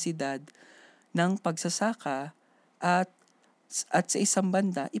kapasidad ng pagsasaka at sa isang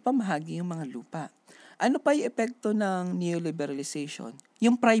banda, ipamahagi yung mga lupa. Ano pa yung epekto ng neoliberalization?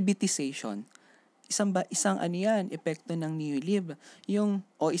 Yung privatization. Isang ano yan, epekto ng neolib.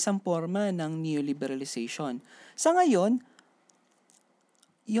 Isang forma ng neoliberalization. Sa ngayon,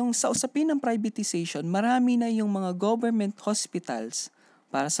 yung sa usapin ng privatization, marami na yung mga government hospitals,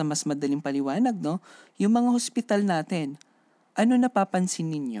 para sa mas madaling paliwanag, no? Yung mga hospital natin, ano napapansin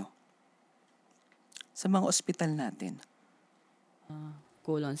ninyo sa mga hospital natin?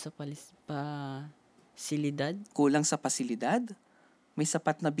 Kulang sa pasilidad. Kulang sa pasilidad? May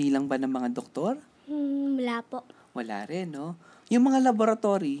sapat na bilang ba ng mga doktor? Wala po. Wala rin, no? Yung mga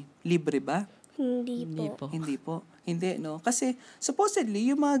laboratory, libre ba? Hindi po. Hindi po. Hindi, no? Kasi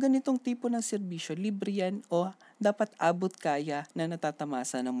supposedly, yung mga ganitong tipo ng serbisyo, libre yan o dapat abot kaya na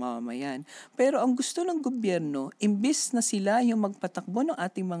natatamasa ng mamamayan. Pero ang gusto ng gobyerno, imbis na sila yung magpatakbo ng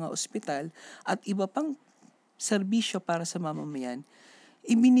ating mga ospital at iba pang serbisyo para sa mamamayan,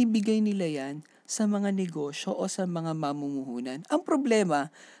 ibinibigay nila yan sa mga negosyo o sa mga mamumuhunan. Ang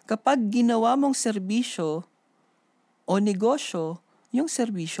problema, kapag ginawa mong serbisyo o negosyo, yung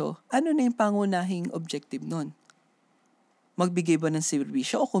serbisyo, ano na yung pangunahing objective nun? Magbigay ba ng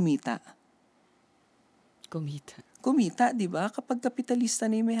serbisyo o kumita? Kumita, di ba? Kapag kapitalista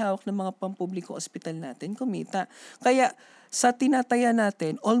na yung may hawak ng mga pampublikong ospital natin, kumita. Kaya sa tinataya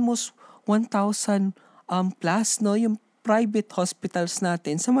natin, almost 1,000 plus, no, yung private hospitals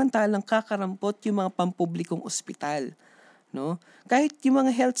natin, samantalang kakarampot yung mga pampublikong ospital. No? Kahit yung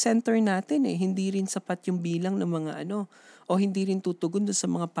mga health center natin, hindi rin sapat yung bilang ng mga o hindi rin tutugon doon sa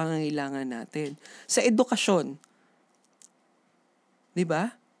mga pangangailangan natin. Sa edukasyon, di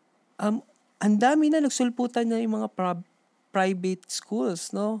ba? Ang dami na nagsulputan na yung mga private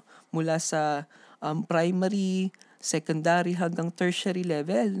schools, no? Mula sa primary, secondary hanggang tertiary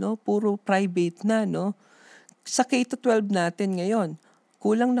level, no? Puro private na, no? Sa K-12 natin ngayon,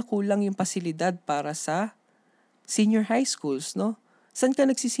 kulang na kulang yung pasilidad para sa senior high schools, no? Saan ka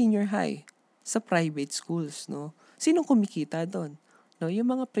nagsi-senior high? Sa private schools, no? Sinong kumikita doon? No, yung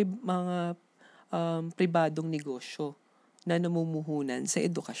mga pribadong negosyo na namumuhunan sa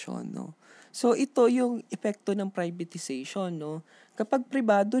edukasyon, no? So ito yung epekto ng privatization, no? Kapag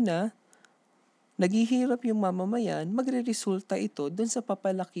pribado na, naghihirap yung mamamayan, magreresulta ito doon sa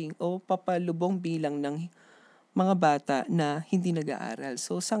papalaking o papalubong bilang ng mga bata na hindi nag-aaral.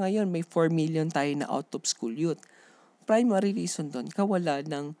 So sa ngayon, may 4 million tayo na out of school youth. Primary reason doon, kawala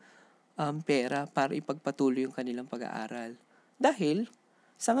ng pera para ipagpatuloy yung kanilang pag-aaral. Dahil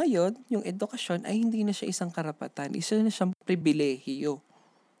Sa ngayon, yung edukasyon ay hindi na siya isang karapatan, isa na siyang pribilehiyo.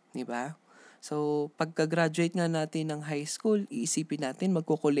 Di ba? So, pagka-graduate nga natin ng high school, iisipin natin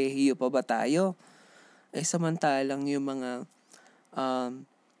magkukolehiyo pa ba tayo? Samantalang yung mga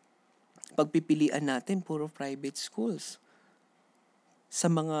pagpipilian natin, puro private schools. Sa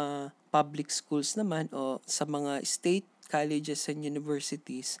mga public schools naman o sa mga state colleges and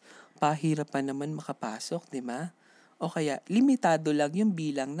universities, pahirapan naman makapasok, di ba? O kaya, limitado lang yung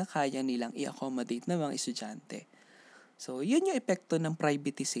bilang na kaya nilang i-accommodate ng mga estudyante. So, yun yung epekto ng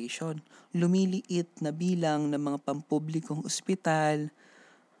privatization. Lumiliit na bilang ng mga pampublikong ospital,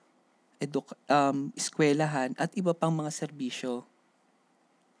 eskwelahan, at iba pang mga serbisyo.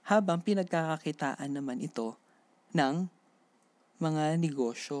 Habang pinagkakakitaan naman ito ng mga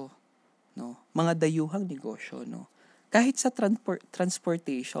negosyo, no? Mga dayuhang negosyo, no? Kahit sa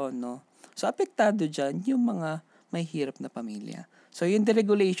transportation, no? So, apektado dyan yung mga may hirap na pamilya. So, yung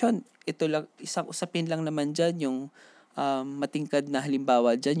deregulation, ito lang, isang usapin lang naman dyan, yung matingkad na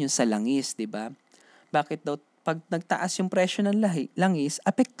halimbawa dyan, yung sa langis, di ba? Bakit daw, pag nagtaas yung presyo ng langis,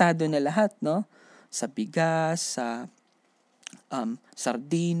 apektado na lahat, no? Sa bigas, sa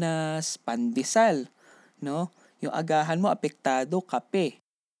sardinas, pandesal, no? Yung agahan mo, apektado, kape.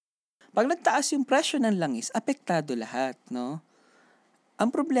 Pag nagtaas yung presyo ng langis, apektado lahat, no?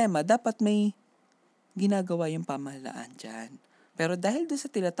 Ang problema, dapat may ginagawa yung pamahalaan dyan. Pero dahil doon sa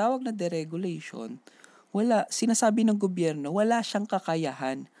tinatawag na deregulation, sinasabi ng gobyerno, wala siyang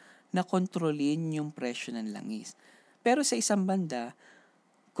kakayahan na kontrolin yung presyo ng langis. Pero sa isang banda,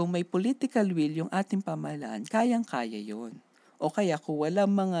 kung may political will yung ating pamahalaan, kayang-kaya yon. O kaya kung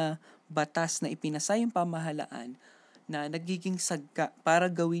walang mga batas na ipinasa yung pamahalaan na nagiging sagka para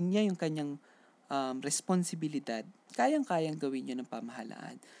gawin niya yung kanyang responsibilidad, kayang-kayang gawin yun ng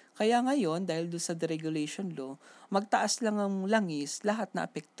pamahalaan. Kaya ngayon, dahil doon sa deregulation law, magtaas lang ang langis, lahat na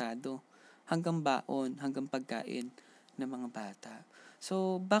apektado. Hanggang baon, hanggang pagkain ng mga bata.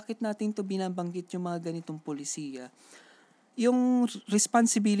 So, bakit natin to binabanggit yung mga ganitong polisiya? Yung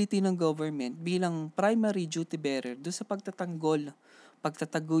responsibility ng government bilang primary duty bearer doon sa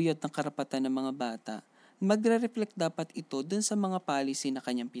pagtataguyod ng karapatan ng mga bata, magre-reflect dapat ito doon sa mga policy na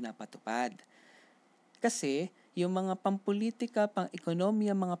kanyang pinapatupad. Kasi, yung mga pampolitika,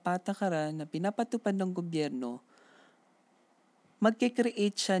 pang-ekonomiya, mga patakaran na pinapatupad ng gobyerno,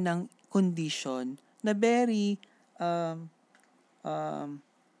 magkikreate siya ng condition na very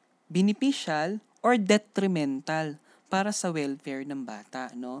beneficial or detrimental para sa welfare ng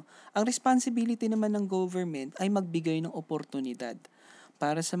bata, no? Ang responsibility naman ng government ay magbigay ng oportunidad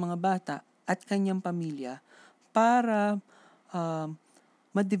para sa mga bata at kanyang pamilya para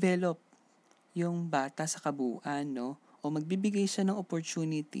ma-develop yung bata sa kabuuan, no? O magbibigay siya ng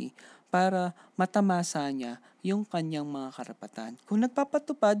opportunity para matamasa niya yung kanyang mga karapatan. Kung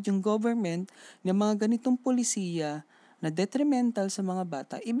nagpapatupad yung government ng mga ganitong polisiya na detrimental sa mga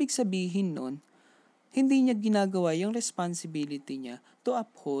bata, ibig sabihin nun, hindi niya ginagawa yung responsibility niya to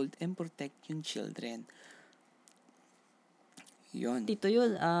uphold and protect yung children. Yun. Tito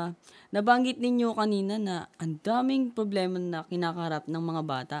Eule, nabanggit ninyo kanina na ang daming problema na kinakaharap ng mga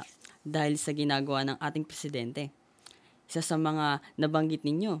bata dahil sa ginagawa ng ating presidente. Isa sa mga nabanggit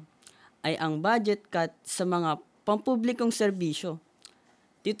ninyo ay ang budget cut sa mga pampublikong serbisyo.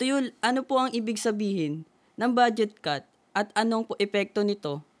 Tito Eule, ano po ang ibig sabihin ng budget cut at anong po epekto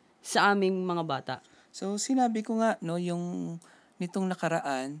nito sa aming mga bata? So, sinabi ko nga, no, yung nitong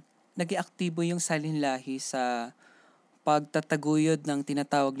nakaraan, nag-iaktibo yung Salinlahi sa pagtataguyod ng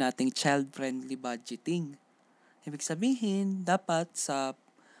tinatawag nating child-friendly budgeting. Ibig sabihin, dapat sa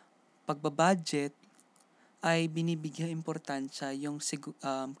pagbabudget ay binibigyan importansya yung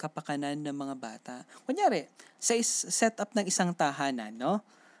kapakanan ng mga bata. Kunyari, sa setup ng isang tahanan, no?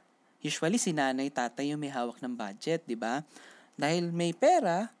 Usually, si nanay, tatay yung may hawak ng budget, di ba? Dahil may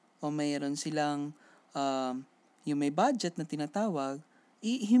pera o mayroon silang yung may budget na tinatawag,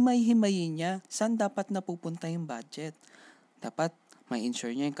 ihimay-himayin niya saan dapat napupunta yung budget. Dapat may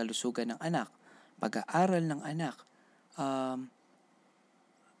ensure niya yung kalusugan ng anak, pag-aaral ng anak,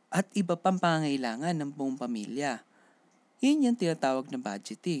 at iba pang pangangailangan ng buong pamilya. Yun yung tinatawag na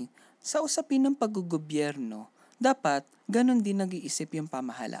budgeting. Sa usapin ng paggugobyerno, dapat ganun din nag-iisip yung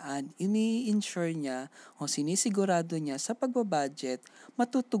pamahalaan. Ini-ensure niya o sinisigurado niya sa pagbabudget,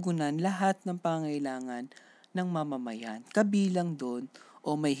 matutugunan lahat ng pangangailangan ng mamamayan. Kabilang doon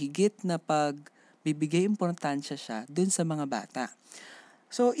o may higit na pagbibigay importansya siya doon sa mga bata.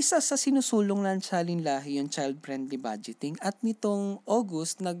 So, isa sa sinusulong ng Salinlahi yung child-friendly budgeting at nitong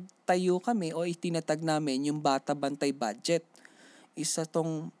August, nagtayo kami o itinatag namin yung Bata Bantay Budget. Isa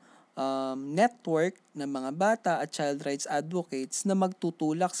tong network ng mga bata at child rights advocates na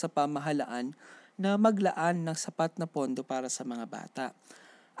magtutulak sa pamahalaan na maglaan ng sapat na pondo para sa mga bata.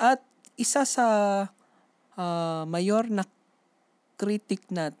 At isa sa mayor na critic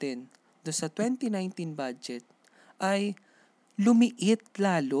natin do sa 2019 budget ay lumiit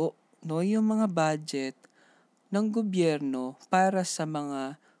lalo yung mga budget ng gobyerno para sa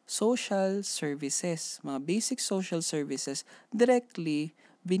mga social services, mga basic social services directly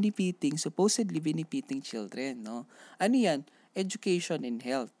supposedly benefiting children, no? Ano yan? Education and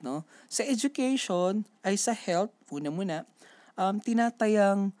health, no? Sa education ay sa health, muna,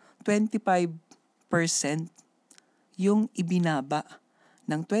 tinatayang 25% yung ibinaba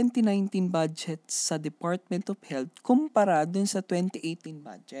ng 2019 budget sa Department of Health kumpara dun sa 2018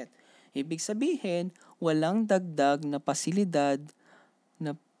 budget. Ibig sabihin, walang dagdag na pasilidad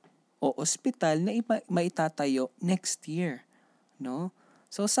o ospital na maitatayo next year, no?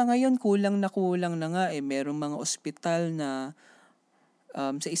 So sa ngayon kulang na nga merong mga ospital na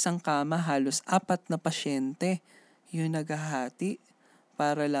sa isang kama halos 4 na pasyente yung naghahati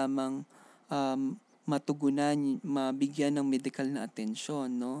para lamang matugunan, mabigyan ng medical na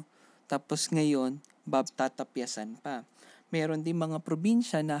atensyon, no? Tapos ngayon, tatapyasan pa. Meron din mga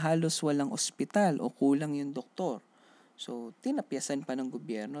probinsya na halos walang ospital o kulang yung doktor. So, tinapyasan pa ng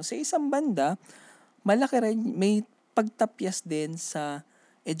gobyerno. Sa isang banda, malaki rin, may pagtapyas din sa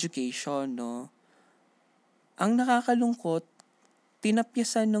education, no? Ang nakakalungkot,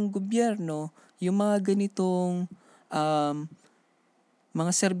 tinapyasan ng gobyerno yung mga ganitong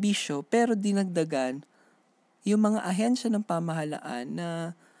mga serbisyo, pero dinagdagan yung mga ahensya ng pamahalaan na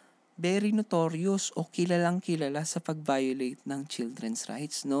very notorious o kilalang-kilala sa pag-violate ng children's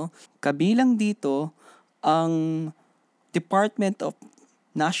rights, no? Kabilang dito ang Department of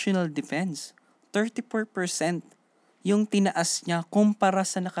National Defense. 34% yung tinaas niya kumpara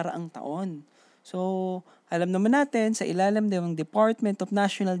sa nakaraang taon. So, alam naman natin, sa ilalim ng Department of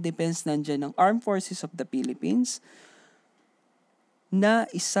National Defense, nandiyan ang Armed Forces of the Philippines na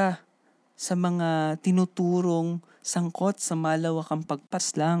isa sa mga tinuturong sangkot sa malawakang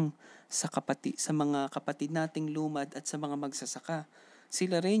pagpaslang sa mga kapatid nating lumad at sa mga magsasaka.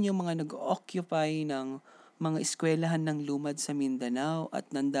 Sila rin yung mga nag-occupy ng mga eskwelahan ng lumad sa Mindanao at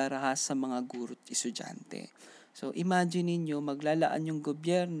nandarahas sa mga guro at estudyante. So imagine niyo maglalaan yung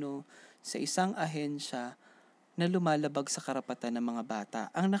gobyerno sa isang ahensya na lumalabag sa karapatan ng mga bata.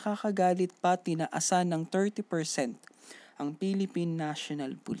 Ang nakakagalit pa, tinaasan ng 30% ang Philippine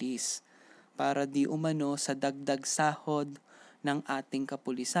National Police para di umano sa dagdag sahod ng ating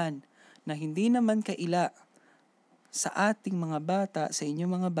kapulisan na hindi naman kaila sa ating mga bata, sa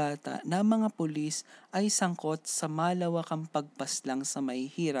inyong mga bata, na mga pulis ay sangkot sa malawakang pagpaslang sa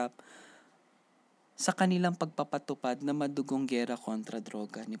mahihirap sa kanilang pagpapatupad na madugong giyera kontra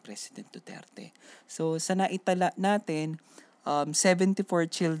droga ni President Duterte. So, sa naitala natin, 74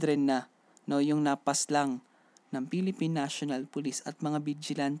 children na, no, yung napaslang ng Philippine National Police at mga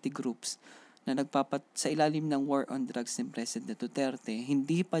vigilante groups na sa ilalim ng war on drugs ni President Duterte.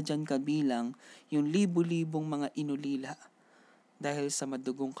 Hindi pa dyan kabilang yung libu-libong mga inulila dahil sa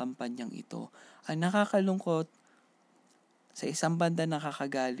madugong kampanyang ito. Ang nakakalungkot, sa isang banda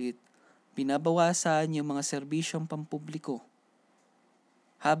nakakagalit, binabawasan yung mga serbisyong pampubliko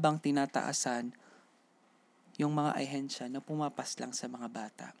habang tinataasan yung mga ahensya na pumapaslang sa mga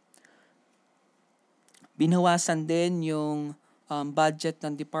bata. Binawasan din yung budget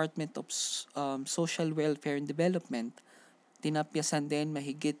ng Department of Social Welfare and Development. Tinapyasan din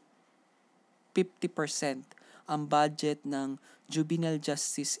mahigit 50% ang budget ng Juvenile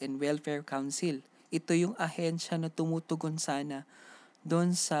Justice and Welfare Council. Ito yung ahensya na tumutugon sana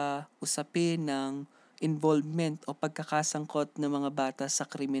doon sa usapin ng involvement o pagkakasangkot ng mga bata sa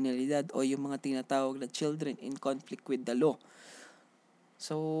kriminalidad o yung mga tinatawag na children in conflict with the law.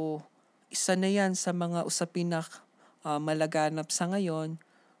 So, isa na yan sa mga usapin na malaganap sa ngayon,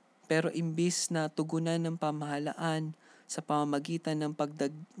 pero imbis na tugunan ng pamahalaan sa pamamagitan ng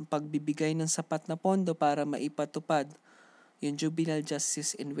pagbibigay ng sapat na pondo para maipatupad yung Juvenile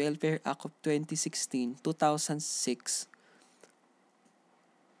Justice and Welfare Act of 2006,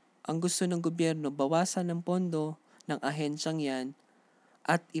 ang gusto ng gobyerno, bawasan ng pondo ng ahensyang yan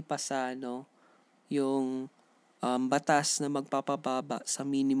at ipasa yung batas na magpapababa sa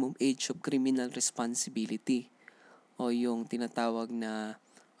minimum age of criminal responsibility o yung tinatawag na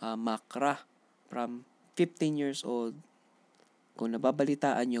MACRA from 15 years old. Kung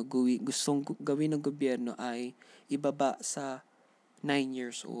nababalitaan nyo, gustong gawin ng gobyerno ay ibaba sa 9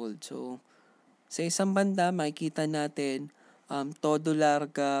 years old. So, sa isang banda, makikita natin todo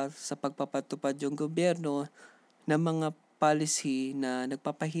larga sa pagpapatupad yung gobyerno ng mga policy na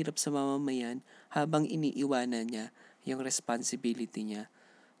nagpapahirap sa mamamayan habang iniiwanan niya yung responsibility niya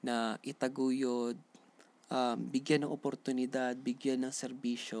na itaguyod, bigyan ng oportunidad, bigyan ng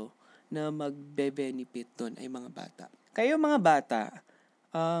serbisyo na magbe-benefit doon ay mga bata. Kayo mga bata,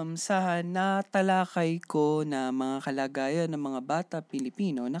 sa natalakay ko na mga kalagayan ng mga bata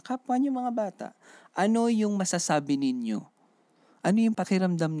Pilipino, na kapwa niyo mga bata, ano yung masasabi ninyo? Ano yung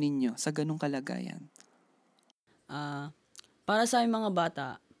pakiramdam ninyo sa ganung kalagayan? Para sa aming mga bata,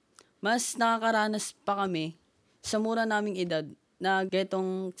 mas nakakaranas pa kami sa mura naming edad na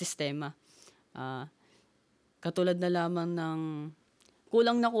getong sistema. Katulad na lamang ng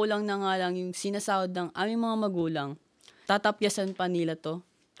kulang na nga lang yung sinasahod ng aming mga magulang. Tatapyasan pa nila to.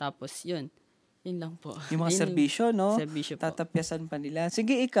 Tapos yun lang po. Yung mga Ayun serbisyo, no? serbisyo po. Tatapyasan pa nila.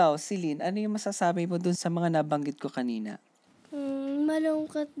 Sige, ikaw, Celine, ano yung masasabi mo dun sa mga nabanggit ko kanina?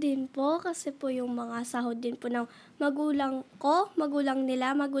 Malungkot din po kasi po yung mga sahod din po ng magulang ko, magulang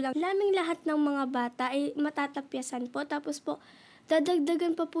nila, magulang naming lahat ng mga bata ay matatapyasan po. Tapos po,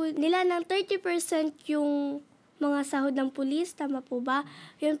 dadagdagan pa po nila ng 30% yung mga sahod ng pulis, tama po ba?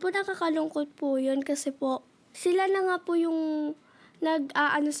 Yun po, nakakalungkot po yun kasi po, sila na nga po yung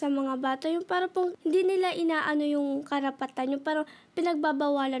nag-aano sa mga bata, yung para pong hindi nila inaano yung karapatan, yung parang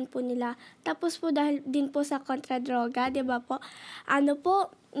pinagbabawalan po nila. Tapos po dahil din po sa kontra-droga, di ba po? Ano po,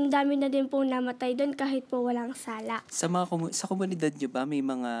 ang dami na din po namatay doon kahit po walang sala. Sa sa komunidad nyo ba, may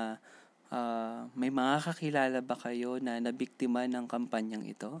mga kakilala ba kayo na nabiktima ng kampanyang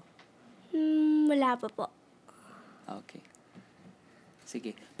ito? Wala pa po. Okay.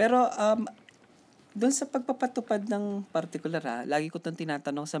 Sige. Pero, doon sa pagpapatupad ng partikular, lagi ko itong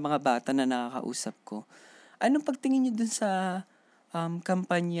tinatanong sa mga bata na nakakausap ko. Anong pagtingin nyo doon sa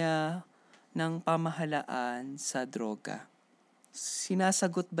kampanya ng pamahalaan sa droga?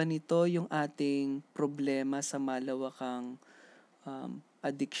 Sinasagot ba nito yung ating problema sa malawakang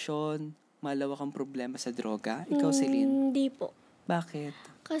addiction, malawakang problema sa droga? Ikaw, Celine? Hindi po.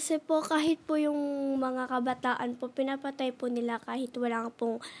 Bakit? Kasi po kahit po yung mga kabataan po, pinapatay po nila kahit wala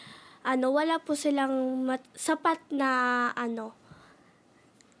po silang sapat na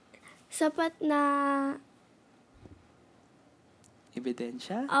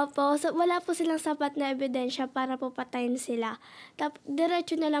Ebidensya? Opo, wala po silang sapat na ebidensya para po patayin sila.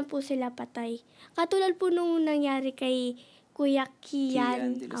 Diretso na lang po sila patay. Katulad po nung nangyari kay Kuya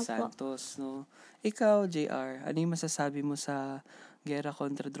Kian. De Los Opo. Santos, no? Ikaw, JR, ano yung masasabi mo sa gera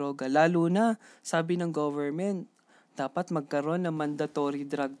kontra droga? Lalo na, sabi ng government, dapat magkaroon ng mandatory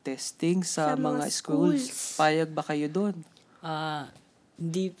drug testing sa mga schools. Payag ba kayo doon?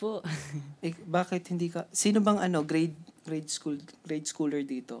 Hindi po. Bakit hindi ka? Sino bang grade schooler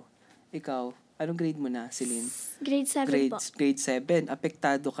dito? Ikaw, anong grade mo na, Celine? Grade 7 po. Grade 7.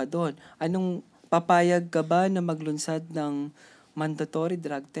 Apektado ka doon. Papayag ka ba na maglunsad ng mandatory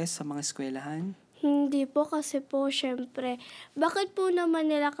drug test sa mga eskwelahan? Hindi po kasi po, syempre, bakit po naman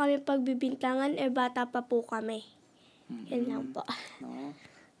nila kami pagbibintangan, bata pa po kami. Yan lang po. No?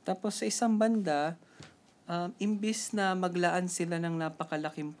 Tapos sa isang banda, imbis na maglaan sila ng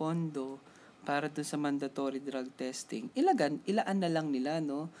napakalaking pondo para doon sa mandatory drug testing, ilaan na lang nila,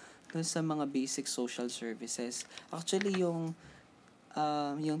 no, doon sa mga basic social services. Actually,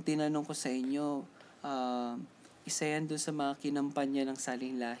 yung tinanong ko sa inyo, isa yan doon sa mga kinampanya ng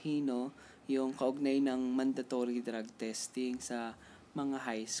Salinlahi, no, yung kaugnay ng mandatory drug testing sa mga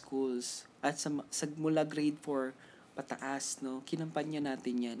high schools at sa mula grade 4 pataas, no? Kinampanya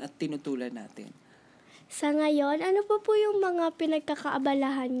natin yan at tinutulan natin. Sa ngayon, ano po yung mga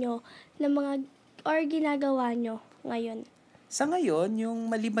pinagkakaabalahan nyo na or ginagawa nyo ngayon? Sa ngayon, yung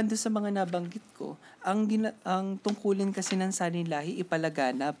maliban doon sa mga nabanggit ko, ang tungkulin kasi ng Salinlahi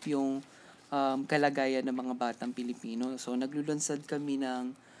ipalaganap yung kalagayan ng mga batang Pilipino. So, naglulunsad kami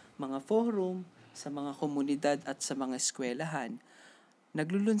ng mga forum sa mga komunidad at sa mga eskwelahan.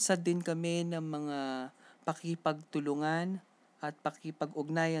 Naglulunsad din kami ng mga pakipagtulungan at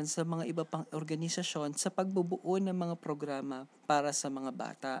pakipag-ugnayan sa mga iba pang organisasyon sa pagbubuo ng mga programa para sa mga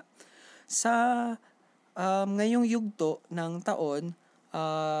bata. Sa ngayong yugto ng taon,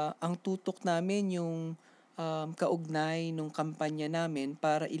 ang tutok namin yung kaugnay ng kampanya namin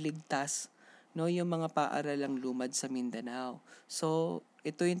para iligtas, no, yung mga paaralang lumad sa Mindanao. So,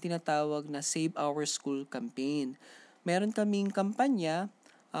 ito yung tinatawag na Save Our School campaign. Meron kaming kampanya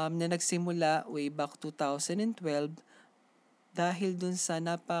na nagsimula way back 2012 dahil dun sa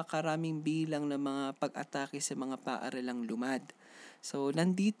napakaraming bilang ng mga pag-atake sa mga paaralang lumad. So,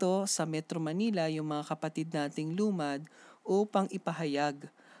 nandito sa Metro Manila yung mga kapatid nating lumad upang ipahayag,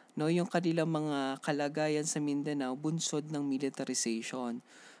 no, yung kanilang mga kalagayan sa Mindanao bunsod ng militarization.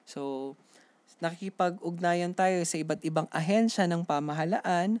 So, nakikipag-ugnayan tayo sa iba't ibang ahensya ng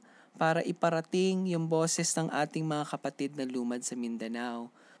pamahalaan para iparating yung boses ng ating mga kapatid na lumad sa Mindanao.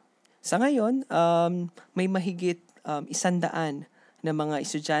 Sa ngayon, may mahigit 100 na mga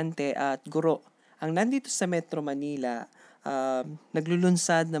estudyante at guro ang nandito sa Metro Manila,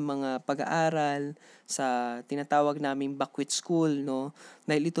 naglulunsad ng mga pag-aaral sa tinatawag naming Bakwit School, no?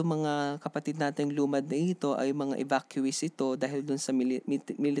 Dahil ito mga kapatid nating lumad na ito ay mga evacuees ito dahil dun sa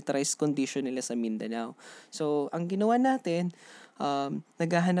militarized condition nila sa Mindanao. So, ang ginawa natin,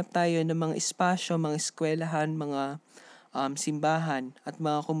 naghahanap tayo ng mga espasyo, mga eskwelahan, mga simbahan at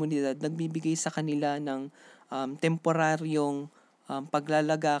mga komunidad nagbibigay sa kanila ng temporaryong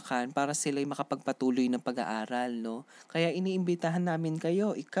paglalagakan para sila'y makapagpatuloy ng pag-aaral, no? Kaya iniimbitahan namin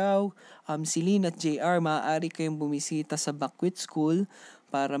kayo, ikaw, Celine at JR, maaari kayong bumisita sa Bakwit School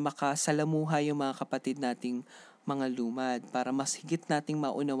para makasalamuha yung mga kapatid nating mga lumad, para mas higit nating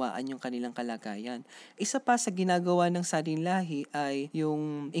maunawaan yung kanilang kalagayan. Isa pa sa ginagawa ng Salinlahi ay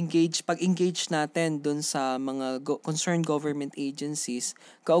yung pag-engage natin dun sa mga concerned government agencies,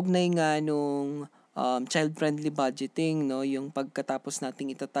 kaugnay nga nung child-friendly budgeting, no? Yung pagkatapos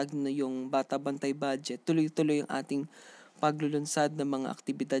nating itatag na yung bata bantay budget, tuloy-tuloy yung ating paglulunsad ng mga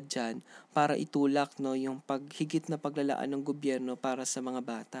aktibidad dyan para itulak, no, yung paghigit na paglalaan ng gobyerno para sa mga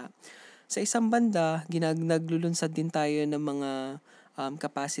bata. Sa isang banda, naglulunsad din tayo ng mga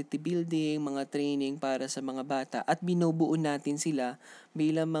capacity building, mga training para sa mga bata at binubuo natin sila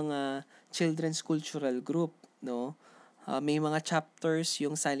bilang mga children's cultural group, no? May mga chapters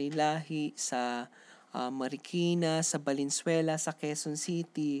yung Salinlahi sa Marikina, sa Valenzuela, sa Quezon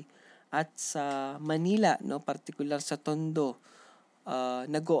City, at sa Manila, no, particular sa Tondo.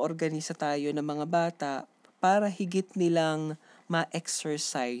 Nag-oorganisa tayo ng mga bata para higit nilang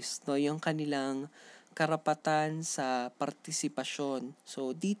ma-exercise, no, yung kanilang karapatan sa partisipasyon.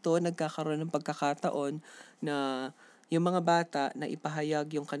 So dito nagkakaroon ng pagkakataon na yung mga bata na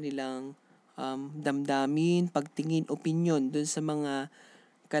ipahayag yung kanilang damdamin, pagtingin, opinyon dun sa mga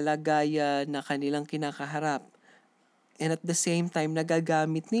kalagayan na kanilang kinakaharap. And at the same time,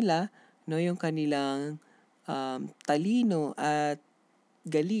 nagagamit nila, no, yung kanilang talino at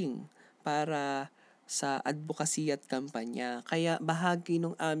galing para sa advocacy at kampanya. Kaya bahagi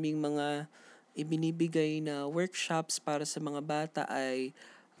ng aming mga ibinibigay na workshops para sa mga bata ay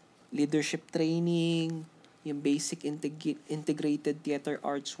leadership training, yung basic integrated theater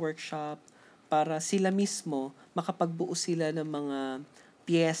arts workshop, para sila mismo makapagbuo sila ng mga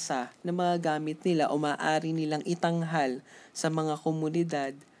piyesa na mga gamit nila o maaari nilang itanghal sa mga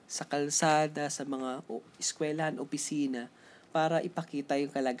komunidad, sa kalsada, sa mga eskwelahan, opisina, para ipakita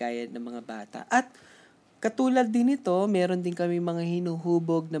yung kalagayan ng mga bata. At katulad din ito, meron din kami mga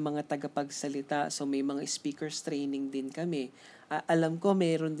hinuhubog na mga tagapagsalita. So may mga speakers training din kami. Alam ko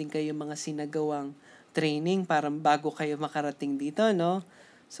meron din kayo mga sinagawang training para bago kayo makarating dito, no?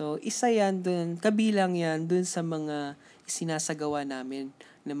 So isa yan dun, kabilang yan dun sa mga sinasagawa namin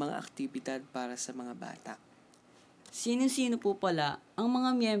ng mga aktibidad para sa mga bata. Sino-sino po pala ang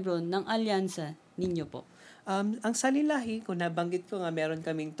mga miyembro ng alyansa ninyo po? Ang Salinlahi, kung nabanggit ko nga, meron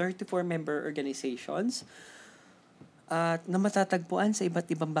kaming 34 member organizations at na matatagpuan sa iba't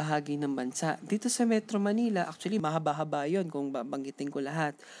ibang bahagi ng bansa. Dito sa Metro Manila, actually mahaba-haba yun kung babanggitin ko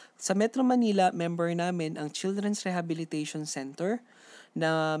lahat. Sa Metro Manila, member namin ang Children's Rehabilitation Center,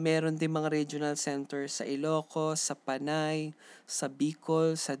 na meron din mga regional centers sa Ilocos, sa Panay, sa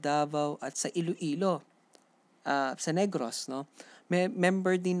Bicol, sa Davao, at sa Iloilo, sa Negros, no?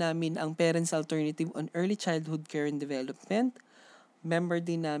 Member din namin ang Parents Alternative on Early Childhood Care and Development. Member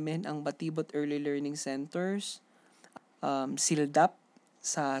din namin ang Batibot Early Learning Centers, SILDAP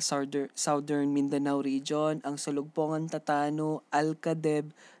sa Southern Mindanao Region, ang Salugpongan Tatano,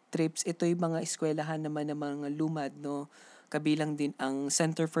 Alcadeb, TRIPS. Ito yung mga eskwelahan naman ng mga lumad, no? Kabilang din ang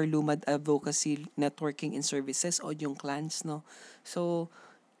Center for Lumad Advocacy Networking and Services o yung CLANS, no? So,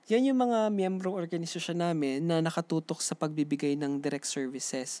 yan yung mga miyembrong organisasyon namin na nakatutok sa pagbibigay ng direct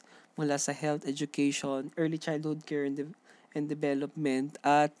services mula sa health, education, early childhood care and development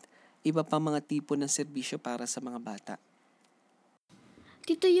at iba pang mga tipo ng serbisyo para sa mga bata.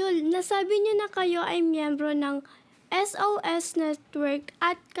 Tito Eule, nasabi niyo na kayo ay miyembro ng SOS Network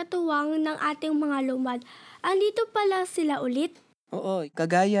at katuwang ng ating mga lumad. Andito pala sila ulit? Oo,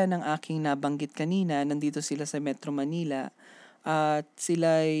 kagaya ng aking nabanggit kanina, nandito sila sa Metro Manila at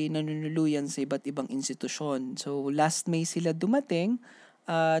sila'y nanunuluyan sa iba't ibang institusyon. So last May sila dumating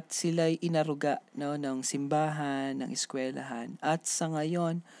at sila'y inaruga, no, ng simbahan, ng eskwelahan. At sa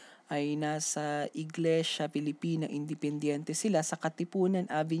ngayon ay nasa Iglesia Filipina Independiente sila sa Katipunan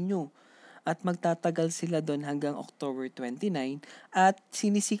Avenue. at magtatagal sila doon hanggang October 29 at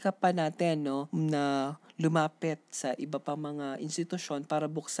sinisikap pa natin na lumapit sa iba pang mga institusyon para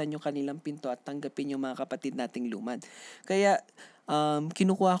buksan yung kanilang pinto at tanggapin yung mga kapatid nating lumad. Kaya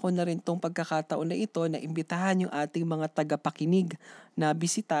kinukuha ko na rin tong pagkakataon na ito na imbitahan yung ating mga tagapakinig na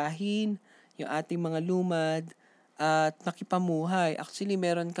bisitahin yung ating mga lumad at makipamuhay. Actually,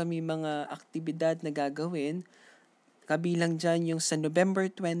 meron kami mga aktibidad na gagawin. Kabilang dyan yung sa November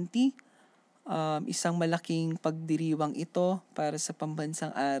 20, isang malaking pagdiriwang ito para sa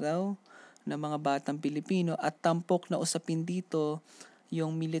pambansang araw ng mga batang Pilipino at tampok na usapin dito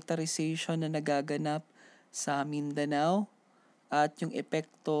yung militarization na nagaganap sa Mindanao at yung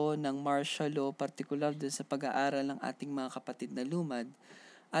epekto ng martial law, particular doon sa pag-aaral ng ating mga kapatid na lumad.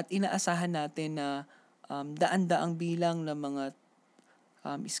 At inaasahan natin na daan-daang bilang ng mga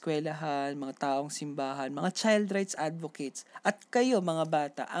eskwelahan, mga taong simbahan, mga child rights advocates at kayo mga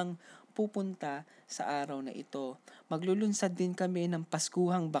bata ang pupunta sa araw na ito. Maglulunsad din kami ng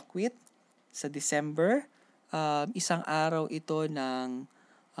Paskuhang Bakwit sa December. Isang araw ito ng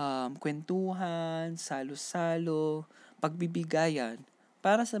kwentuhan, salo-salo, pagbibigayan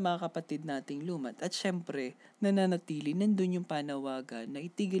para sa mga kapatid nating lumad. At syempre, nananatili, nandun yung panawagan na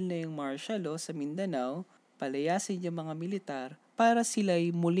itigil na yung martial law sa Mindanao, palayasin yung mga militar para sila'y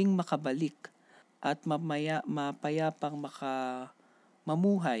muling makabalik at mapayapang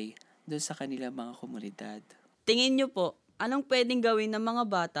mamuhay doon sa kanilang mga komunidad. Tingin nyo po, anong pwedeng gawin ng mga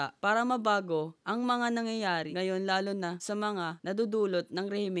bata para mabago ang mga nangyayari ngayon lalo na sa mga nadudulot ng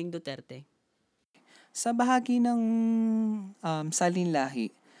rehimeng Duterte? Sa bahagi ng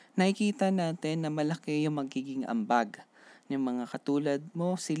Salinlahi, nakikita natin na malaki yung magiging ambag ng mga katulad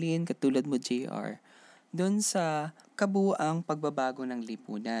mo, Celine, katulad mo, JR, doon sa kabuuang pagbabago ng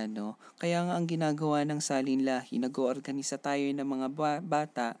lipunan. No? Kaya nga ang ginagawa ng Salinlahi, nag-oorganisa tayo ng mga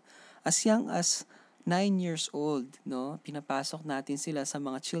bata as young as 9 years old. No? Pinapasok natin sila sa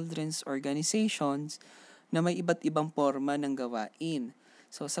mga children's organizations na may iba't ibang forma ng gawain.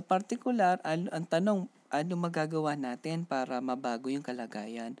 So sa particular, ang tanong, ano magagawa natin para mabago yung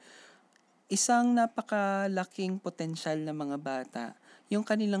kalagayan? Isang napakalaking potensyal ng mga bata, yung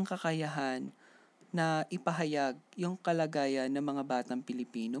kanilang kakayahan na ipahayag yung kalagayan ng mga batang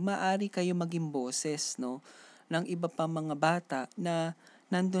Pilipino. Maaari kayo maging boses ng iba pang mga bata na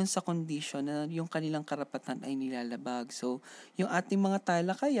nandun sa kondisyon na yung kanilang karapatan ay nilalabag. So, yung ating mga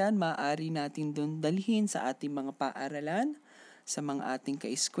talakayan, maaari natin dun dalhin sa ating mga paaralan, sa mga ating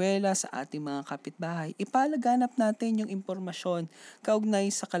kaeskwela, sa ating mga kapitbahay. Ipalaganap natin yung impormasyon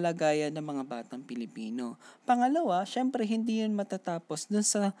kaugnay sa kalagayan ng mga batang Pilipino. Pangalawa, syempre hindi yun matatapos dun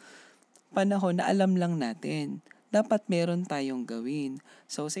sa panahon na alam lang natin. Dapat meron tayong gawin.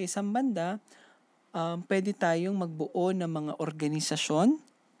 So sa isang banda, pwede tayong magbuo ng mga organisasyon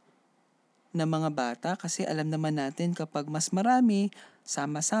ng mga bata kasi alam naman natin kapag mas marami,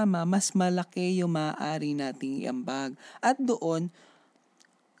 sama-sama, mas malaki yung maaari nating iambag. At doon,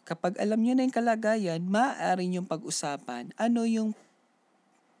 kapag alam nyo na yung kalagayan, maaari yung pag-usapan ano yung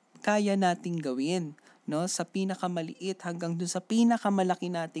kaya nating gawin, sa pinakamaliit hanggang dun sa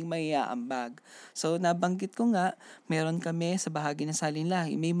pinakamalaki nating maiaambag. So nabanggit ko nga, meron kami sa bahagi ng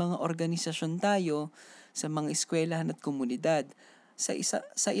Salinlahi, may mga organisasyon tayo sa mga eskwelahan at komunidad.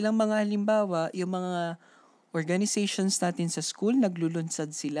 Sa ilang mga halimbawa, yung mga organizations natin sa school,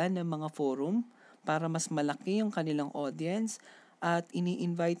 naglulunsad sila ng mga forum para mas malaki yung kanilang audience at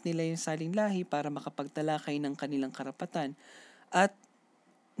ini-invite nila yung Salinlahi para makapagtalakay ng kanilang karapatan. At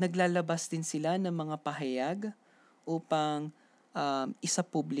naglalabas din sila ng mga pahayag upang isa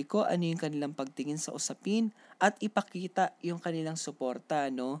publiko ano yung kanilang pagtingin sa usapin at ipakita yung kanilang suporta.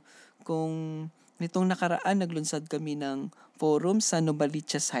 Kung nitong nakaraan, naglunsad kami ng forum sa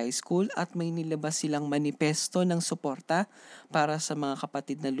Novaliches High School at may nilabas silang manifesto ng suporta para sa mga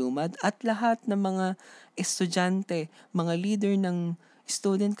kapatid na lumad at lahat ng mga estudyante, mga leader ng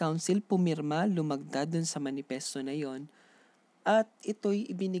student council pumirma, lumagda dun sa manifesto na yon. At ito'y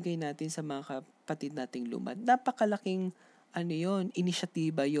ibinigay natin sa mga kapatid nating lumad. Napakalaking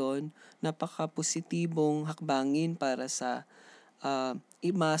inisyatiba yon, napaka-positibong hakbangin para sa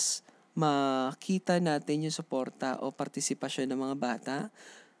mas makita natin yung suporta o partisipasyon ng mga bata.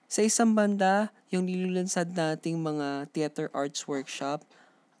 Sa isang banda, yung nilulunsad nating mga theater arts workshop,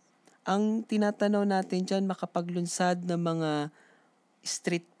 ang tinatanaw natin dyan makapaglunsad ng mga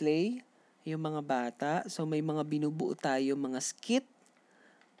street play, yung mga bata. So may mga binubuo tayo, mga skit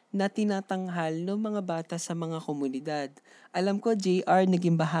na tinatanghal ng mga bata sa mga komunidad. Alam ko, JR,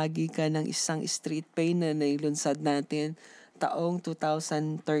 naging bahagi ka ng isang street play na nailunsad natin taong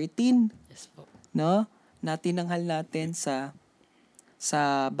 2013. Yes po. Na tinanghal natin sa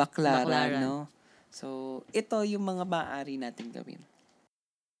sa Baklaran, Baklaran. no? So, ito yung mga maaari natin gawin.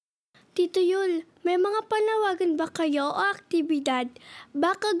 Tito Eule, may mga panawagan ba kayo o aktibidad?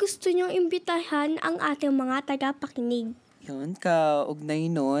 Baka gusto nyong imbitahan ang ating mga tagapakinig. Yun,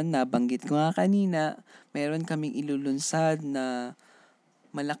 kaugnay noon, nabanggit ko nga kanina, meron kaming ilulunsad na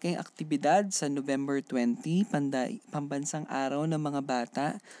malaking aktibidad sa November 20, Pambansang Araw ng Mga Bata.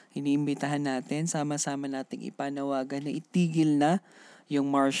 Iniimbitahan natin, sama-sama nating ipanawagan na itigil na yung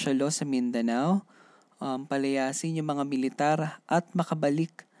martial law sa Mindanao, palayasin yung mga militar at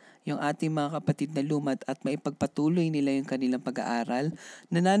makabalik yung ating mga kapatid na lumad at maipagpatuloy nila yung kanilang pag-aaral.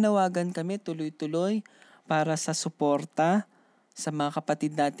 Nananawagan kami tuloy-tuloy para sa suporta sa mga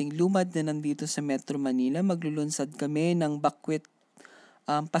kapatid nating lumad na nandito sa Metro Manila. Maglulunsad kami ng bakwit,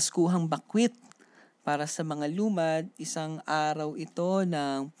 Paskuhang Bakwit para sa mga lumad. Isang araw ito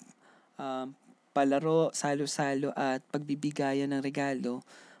ng palaro, salo-salo at pagbibigayan ng regalo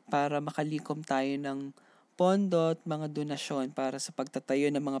para makalikom tayo ng pondo at mga donasyon para sa pagtatayo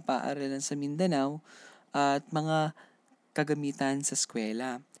ng mga paaralan sa Mindanao at mga kagamitan sa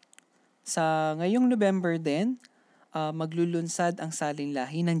eskwela. Sa ngayong November din, maglulunsad ang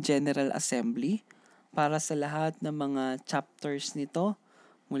Salinlahi ng General Assembly para sa lahat ng mga chapters nito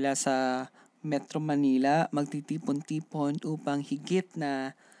mula sa Metro Manila. Magtitipon-tipon upang higit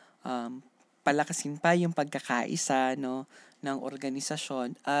na palakasin pa yung pagkakaisa, no, ng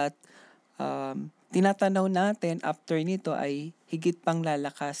organisasyon at tinatanaw natin after nito ay higit pang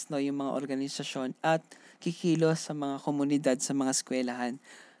lalakas, no, yung mga organisasyon at kikilos sa mga komunidad, sa mga eskwelahan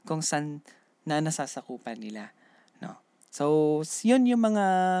kung saan na nasasakupan nila, no. So, yun yung mga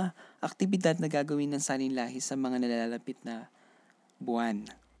aktibidad na gagawin ng Salinlahi sa mga nalalapit na buwan.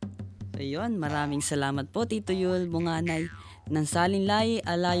 Ayun, maraming salamat po Tito Eule Bonganay ng Salinlahi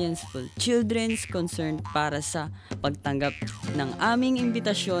Alliance for Children's Concern para sa pagtanggap ng aming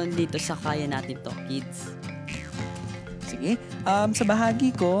imbitasyon dito sa Kaya Natin to Kids. Sige, sa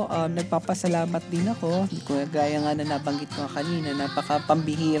bahagi ko, nagpapasalamat din ako. Gaya nga na nabanggit ko kanina,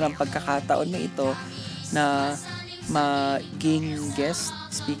 napaka-pambihirang pagkakataon na ito na maging guest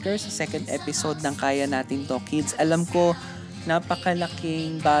speaker sa second episode ng Kaya Natin to Kids. Alam ko,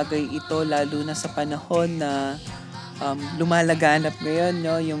 napakalaking bagay ito lalo na sa panahon na lumalaganap ngayon,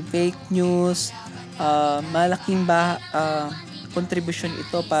 no, yung fake news. Malaking kontribusyon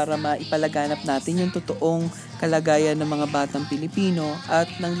ito para maipalaganap natin yung totoong kalagayan ng mga batang Pilipino at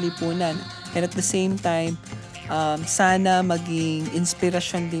ng lipunan. And at the same time, sana maging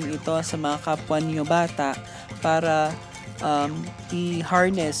inspirasyon din ito sa mga kapwa niyo bata para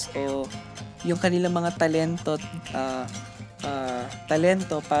i-harness o yung kanilang mga talento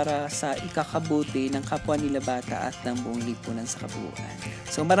para sa ikakabuti ng kapwa nila bata at ng buong lipunan sa kabuuan.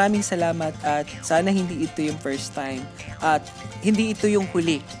 So maraming salamat at sana hindi ito yung first time at hindi ito yung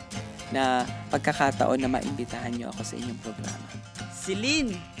huli na pagkakataon na maimbitahan niyo ako sa inyong programa.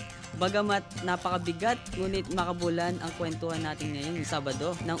 Silin, bagamat napakabigat, ngunit makabulan ang kwentuhan natin ngayong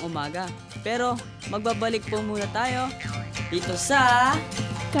Sabado ng umaga. Pero magbabalik po muna tayo dito sa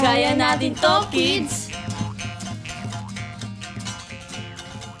Kaya Natin to Kids!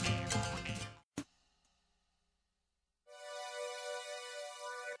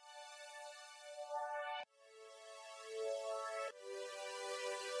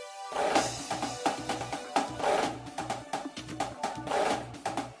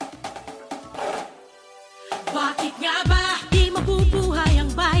 Bakit nga ba di mabubuhay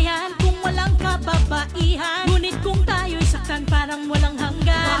ang bayan kung walang kababaihan? Ngunit kung tayo'y saktan parang walang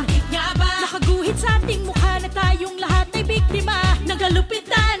hanggan. Bakit nga ba nakaguhit sa ating mukha na tayong lahat ay biktima ng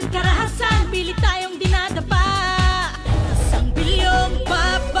kalupitan, karahasan, pilit tayong dinadapa? Isang bilyong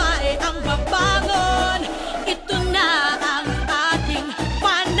babae ang babangon, ito na ang ating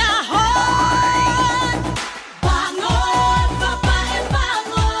panahon. Bangon, babae,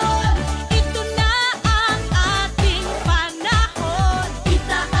 bangon, ito na ang ating panahon.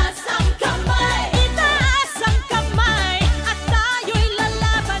 Itaas ang kamay, at tayo'y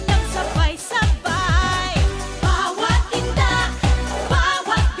lalaban ng sabay-sabay. Bawat tindak,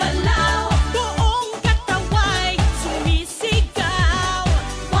 bawat galaw, buong kataway sumisigaw.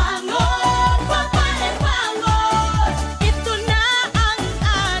 Bangon, babae, bangon, ito na ang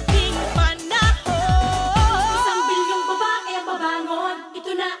ating panahon. Isang bilyong babae ang babangon,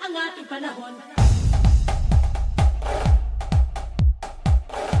 ito na ang ating panahon.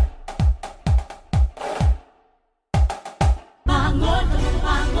 Bangon,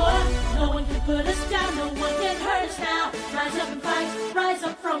 bangon, no one can put us down, no one can hurt us now. Rise up and fight, rise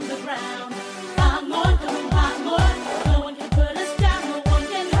up from the ground. Bangon, bangon, no one can put us down, no one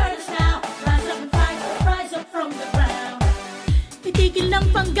can hurt us now. Rise up and fight, rise up from the ground. Itigil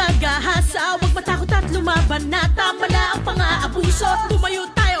panggagahasa. Huwag matakot at lumaban na. Tama na ang pang-aabuso. Tumayo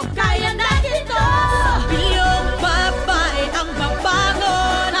tayo, kaya natin ito. Bilyong babae ang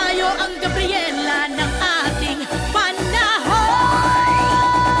babangon. Tayo ang Gabriela ng ating panahon.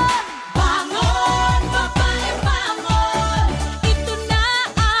 Bangon, babae, bangon. Ito na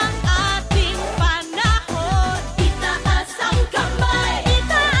ang ating panahon. Itaas ang kamay,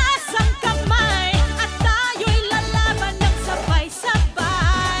 itaas ang kamay. At tayo'y lalaban ng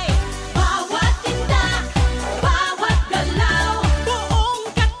sabay-sabay. Bawat tindak, bawat galaw, buong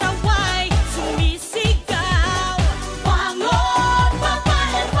kataway sumisigaw. Bangon,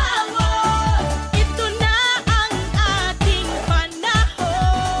 babae, bangon. Ito na ang ating panahon.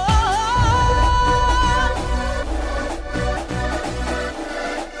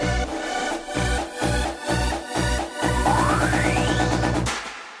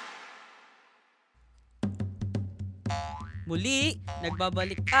 Muli,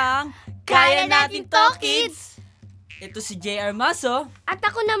 nagbabalik ang Kaya Natin to, Kids! Ito si JR Maso. At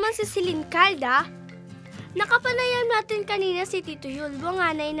ako naman si Celine Calda. Nakapanayam natin kanina si Tito Eule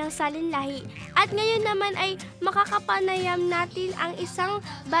Bonganay ng Salinlahi. At ngayon naman ay makakapanayam natin ang isang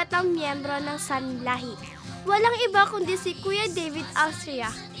batang miyembro ng Salinlahi. Walang iba kundi si Kuya David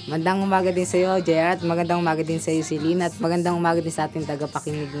Austria. Magandang umaga din sa iyo, JR, at magandang umaga din sa iyo, Celine, at magandang umaga din sa ating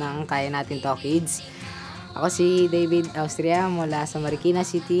tagapakinig ng Kaya Natin to, Kids. Ako si David Austria mula sa Marikina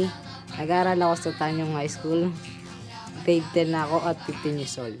City. Nag-aaral ako sa Tanyong High School. Grade 10 na ako at 15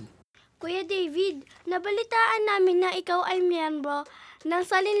 years old. Kuya David, nabalitaan namin na ikaw ay miyembro ng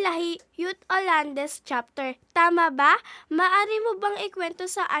Salinlahi Youth Hollandes Chapter. Tama ba? Maari mo bang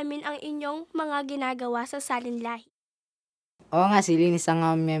ikwento sa amin ang inyong mga ginagawa sa Salinlahi? Oo nga, Celine, isang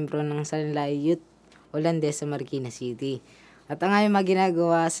miyembro ng Salinlahi Youth Hollandes sa Marikina City. At ang aming mga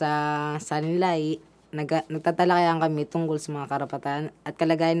ginagawa sa Salinlahi, nagtatalakayan kami tungkol sa mga karapatan at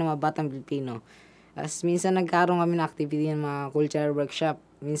kalagayan ng mga batang Pilipino. As minsan nagkaroon kami ng activity ng mga cultural workshop.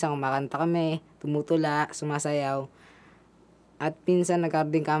 Minsan kumakanta kami, tumutula, sumasayaw. At minsan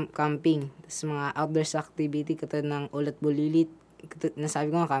nagkaroon din camping. Tapos mga outdoors activity katulad ng ulat bulilit.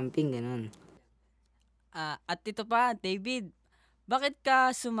 Nasabi ko nga camping, ganun. At ito pa, David, bakit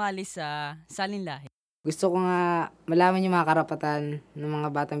ka sumali sa Salinlahi? Gusto ko nga malaman yung mga karapatan ng mga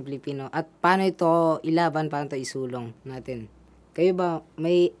batang Pilipino at paano ito ilaban, paano ito isulong natin. Kayo ba,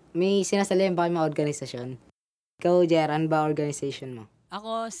 may sinasalihan ba kayo mga organisasyon? Ikaw, Jer, ano ba organization mo?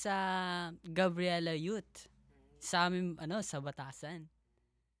 Ako sa Gabriela Youth. Sa amin, sa Batasan.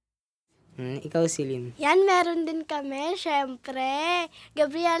 Ikaw, Celine. Yan, meron din kami, syempre.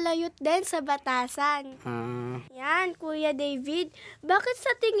 Gabriela Youth din sa Batasan. Yan, Kuya David. Bakit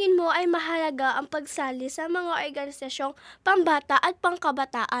sa tingin mo ay mahalaga ang pagsali sa mga organisasyong pambata at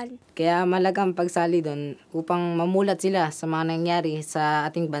pangkabataan? Kaya malagang pagsali doon upang mamulat sila sa mga nangyari sa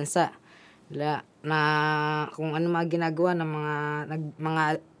ating bansa. Na kung ano mga ginagawa ng mga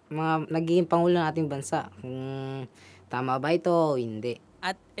nagiging pangulo ng ating bansa. Kung tama ba ito o hindi.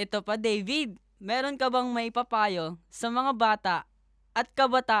 At ito pa, David, meron ka bang may papayo sa mga bata at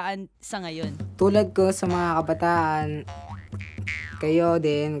kabataan sa ngayon? Tulad ko sa mga kabataan, kayo,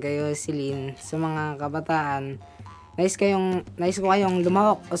 Celine, sa mga kabataan, nais ko kayong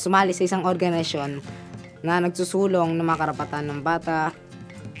lumahok o sumali sa isang organisasyon na nagsusulong ng mga karapatan ng bata,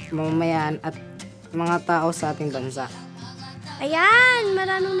 mamamayan at mga tao sa ating bansa. Ayan,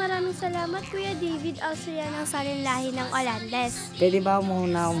 maraming salamat Kuya David Austria ng Salinlahi ng Hollandes. Pwede ba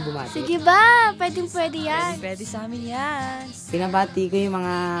muna akong bumati? Sige ba, pwede yan. Pwede sa amin yan. Pinabati ko yung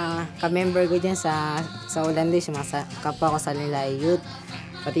mga ka-member ko dyan sa Hollandes, yung mga kapwa ko sa Salinlahi Youth.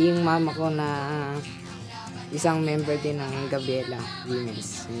 Pati yung mama ko na isang member din ng Gabriela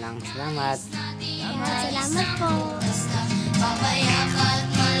Women's. Yun lang. Salamat. Salamat po.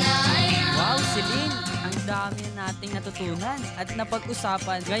 Wow, Celine, ang dami nating natutunan at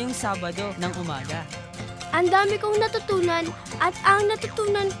napag-usapan ngayong Sabado ng umaga. Ang dami kong natutunan at ang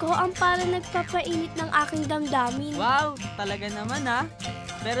natutunan ko ang para nagpapainit ng aking damdamin. Wow, talaga naman ha.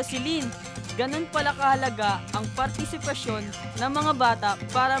 Pero Celine, ganun pala kahalaga ang partisipasyon ng mga bata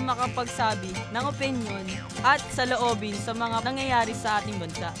para makapagsabi ng opinyon at saloobin sa mga nangyayari sa ating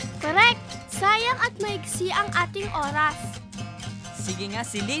bansa. Correct! Sayang at maigsi ang ating oras. Sige nga,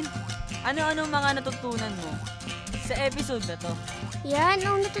 Celine. Ano-ano mga natutunan mo sa episode na to? Yan,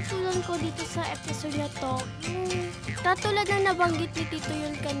 ang natutunan ko dito sa episode na to. Katulad na nabanggit ni Tito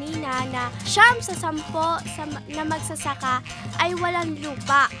Eule kanina na 9 sa 10 na magsasaka ay walang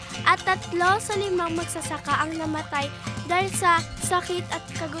lupa. At 3 sa 5 magsasaka ang namatay dahil sa sakit at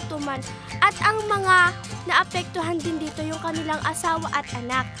kagutuman. At ang mga naapektuhan din dito yung kanilang asawa at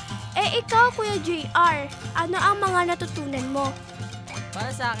anak. Eh ikaw, Kuya JR, ano ang mga natutunan mo? Para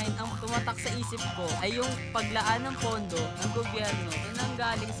sa akin, ang tumatak sa isip ko ay yung paglaan ng pondo ng gobyerno na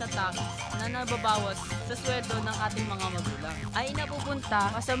nanggaling sa tax na nababawas sa sweldo ng ating mga magulang ay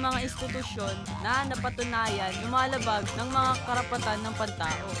napupunta sa mga institusyon na napatunayan lumalabag ng mga karapatan ng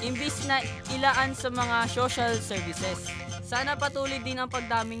pantao imbis na ilaan sa mga social services. Sana patuloy din ang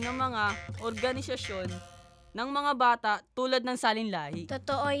pagdaming ng mga organisasyon ng mga bata tulad ng Salinlahi.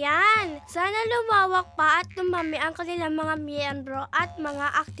 Totoo yan! Sana lumawak pa at dumami ang kanilang mga miyembro at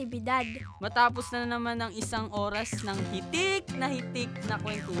mga aktibidad. Matapos na naman ng isang oras ng hitik na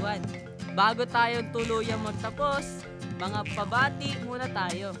kwentuhan. Bago tayo tuluyang magtapos, mga pabati muna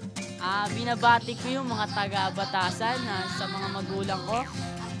tayo. Binabati ko yung mga taga-batasan sa mga magulang ko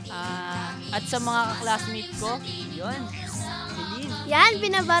at sa mga classmate ko. Yun. Yan,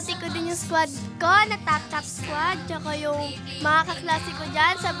 binabati ko din yung squad ko na Top Squad, tsaka yung mga kaklase ko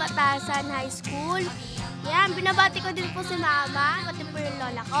dyan sa Batasan High School. Yan, binabati ko din po si Mama, pati po yung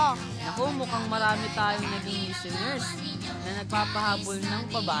lola ko. Naku, mukhang marami tayong naging listeners na nagpapahabol ng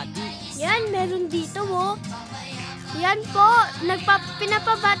pabati. Yan, meron dito Yan po,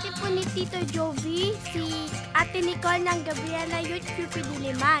 pinapabati po ni Tito Jovi si Ate Nicole ng Gabriela Youth UP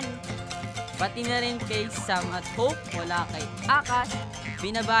Diliman. Pati na rin kay Sam at Hope mula kay Akas.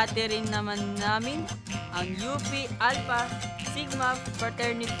 Binabati rin naman namin ang UP Alpha Sigma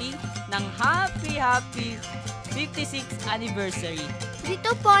Fraternity ng happy 56th anniversary.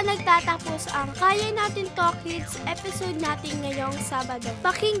 Dito po nagtatapos ang Kaya Natin to Kids episode natin ngayong Sabado.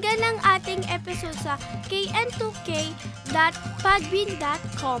 Pakinggan ang ating episode sa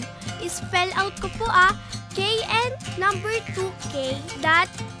kn2k.podbean.com. Spell out ko po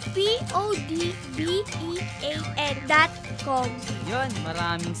kn_2k.podbean.com. Yun,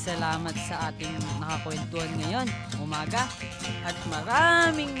 maraming salamat sa ating nakakwentuhan ngayon, umaga. At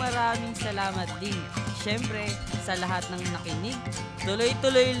maraming salamat din, syempre, sa lahat ng nakinig.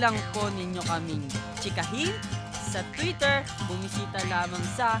 Tuloy-tuloy lang po ninyo kaming chikahin sa Twitter. Bumisita lamang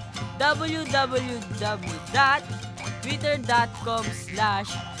sa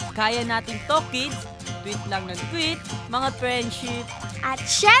www.twitter.com/Kaya Natin to Kids. Tweet lang ng tweet, mga friendship. At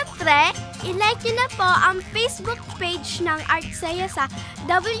syempre, ilike nyo na po ang Facebook page ng Artsaya sa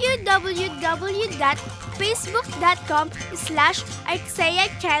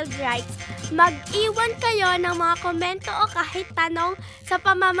www.facebook.com/ArtsayaChildRights. Mag-iwan kayo ng mga komento o kahit tanong sa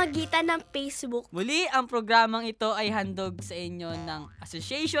pamamagitan ng Facebook. Muli, ang programang ito ay handog sa inyo ng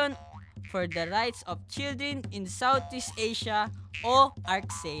Association for the Rights of Children in Southeast Asia o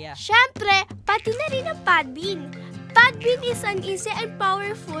Artsaya. Syempre, pati na rin ang Podbean. Podbean is an easy and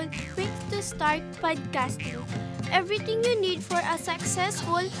powerful way to start podcasting. Everything you need for a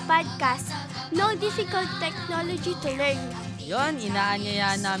successful podcast. No difficult technology to learn. Yon,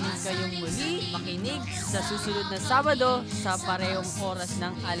 inaanyayahan namin kayong muli makinig sa susunod na Sabado sa parehong oras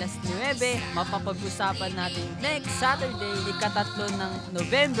ng alas 9. Mapapag-usapan natin next Saturday, ika-3 ng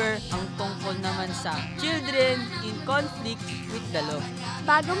November, ang tungkol naman sa Children in Conflict with the Law.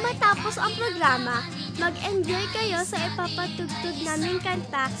 Bago matapos ang programa, mag-enjoy kayo sa ipapatugtog naming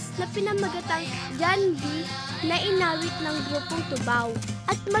kanta na pinamagatang John B na inawit ng grupong Tubaw.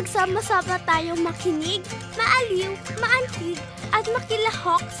 At magsama-sama tayong makinig, maaliw, maantig, at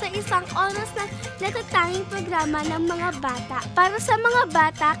makilahok sa isang oras ng natatanging programa ng mga bata. Para sa mga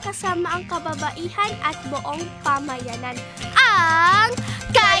bata, kasama ang kababaihan at buong pamayanan. Ang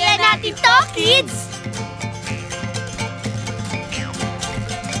Kaya Natin to Kids!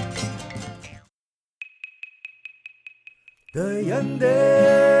 Dayande,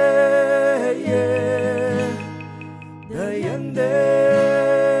 yeah. Dayande,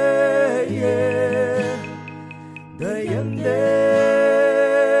 yeah. Dayande,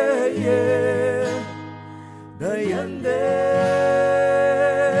 yeah. Dayande.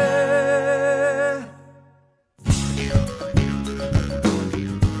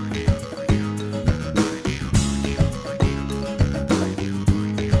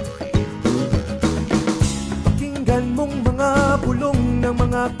 Pakinggan mong mga bulong ng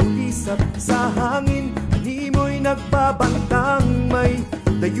mga kulisap sa hangin. Animoy nagbabantang may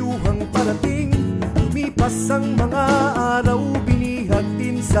dayuhang parating. Lumipas ang mga araw, binihag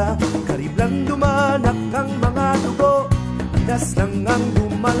din sa kariblang dumanak ang mga dugo. Pinas lang ang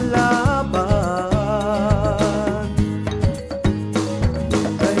lumalaban.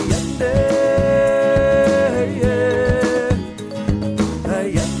 Dayande, yeah.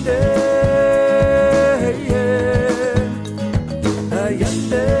 Dayande, yeah.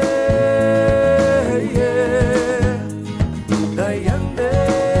 Dayande, yeah. Dayande.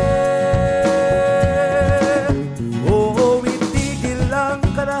 Oo, itigil ang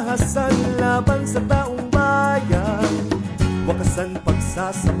karahasan laban sa taong bayan. wakasan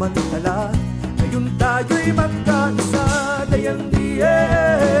pagsasamantala, ngayon tayo'y magkaisa. Dayandiye,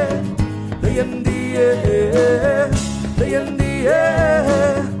 dayandiye, dayandiye,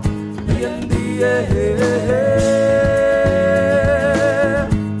 dayandiye.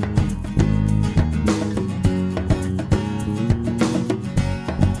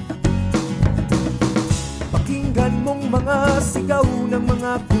 Pakinggan mong mga sigaw ng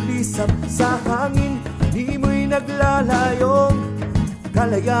mga kulisap sa hangin, di mo'y naglalayong,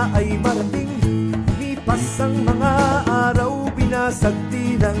 kalaya ay marating. Lipas ang mga araw, binasag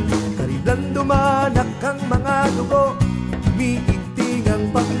din ang karilan, dumanak ang mga dugo, umiigting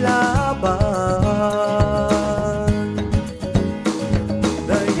ang paglaban.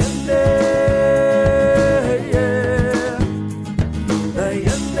 Dayande, yeah.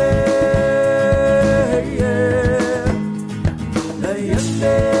 Dayande, yeah.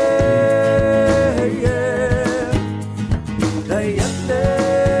 Dayande, yeah. Dayande.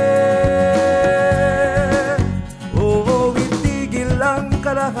 Oo, itigil ang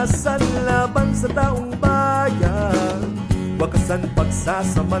karahasan laban sa taong bayan, wakasan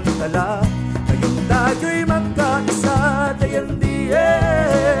pagsasamantala, ngayon tayo'y magkaisa. Dayandiye,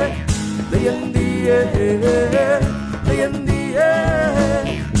 dayandiye, dayandiye,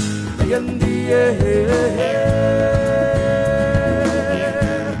 dayandiye.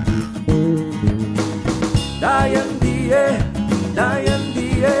 Dayandiye,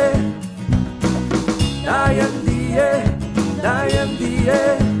 dayandiye, dayandiye, dayandiye,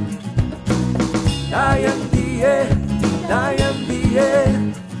 dayandiye, dayandiye,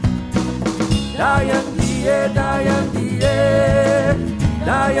 dayandiye, dayandiye,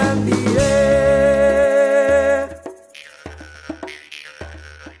 dayandiye.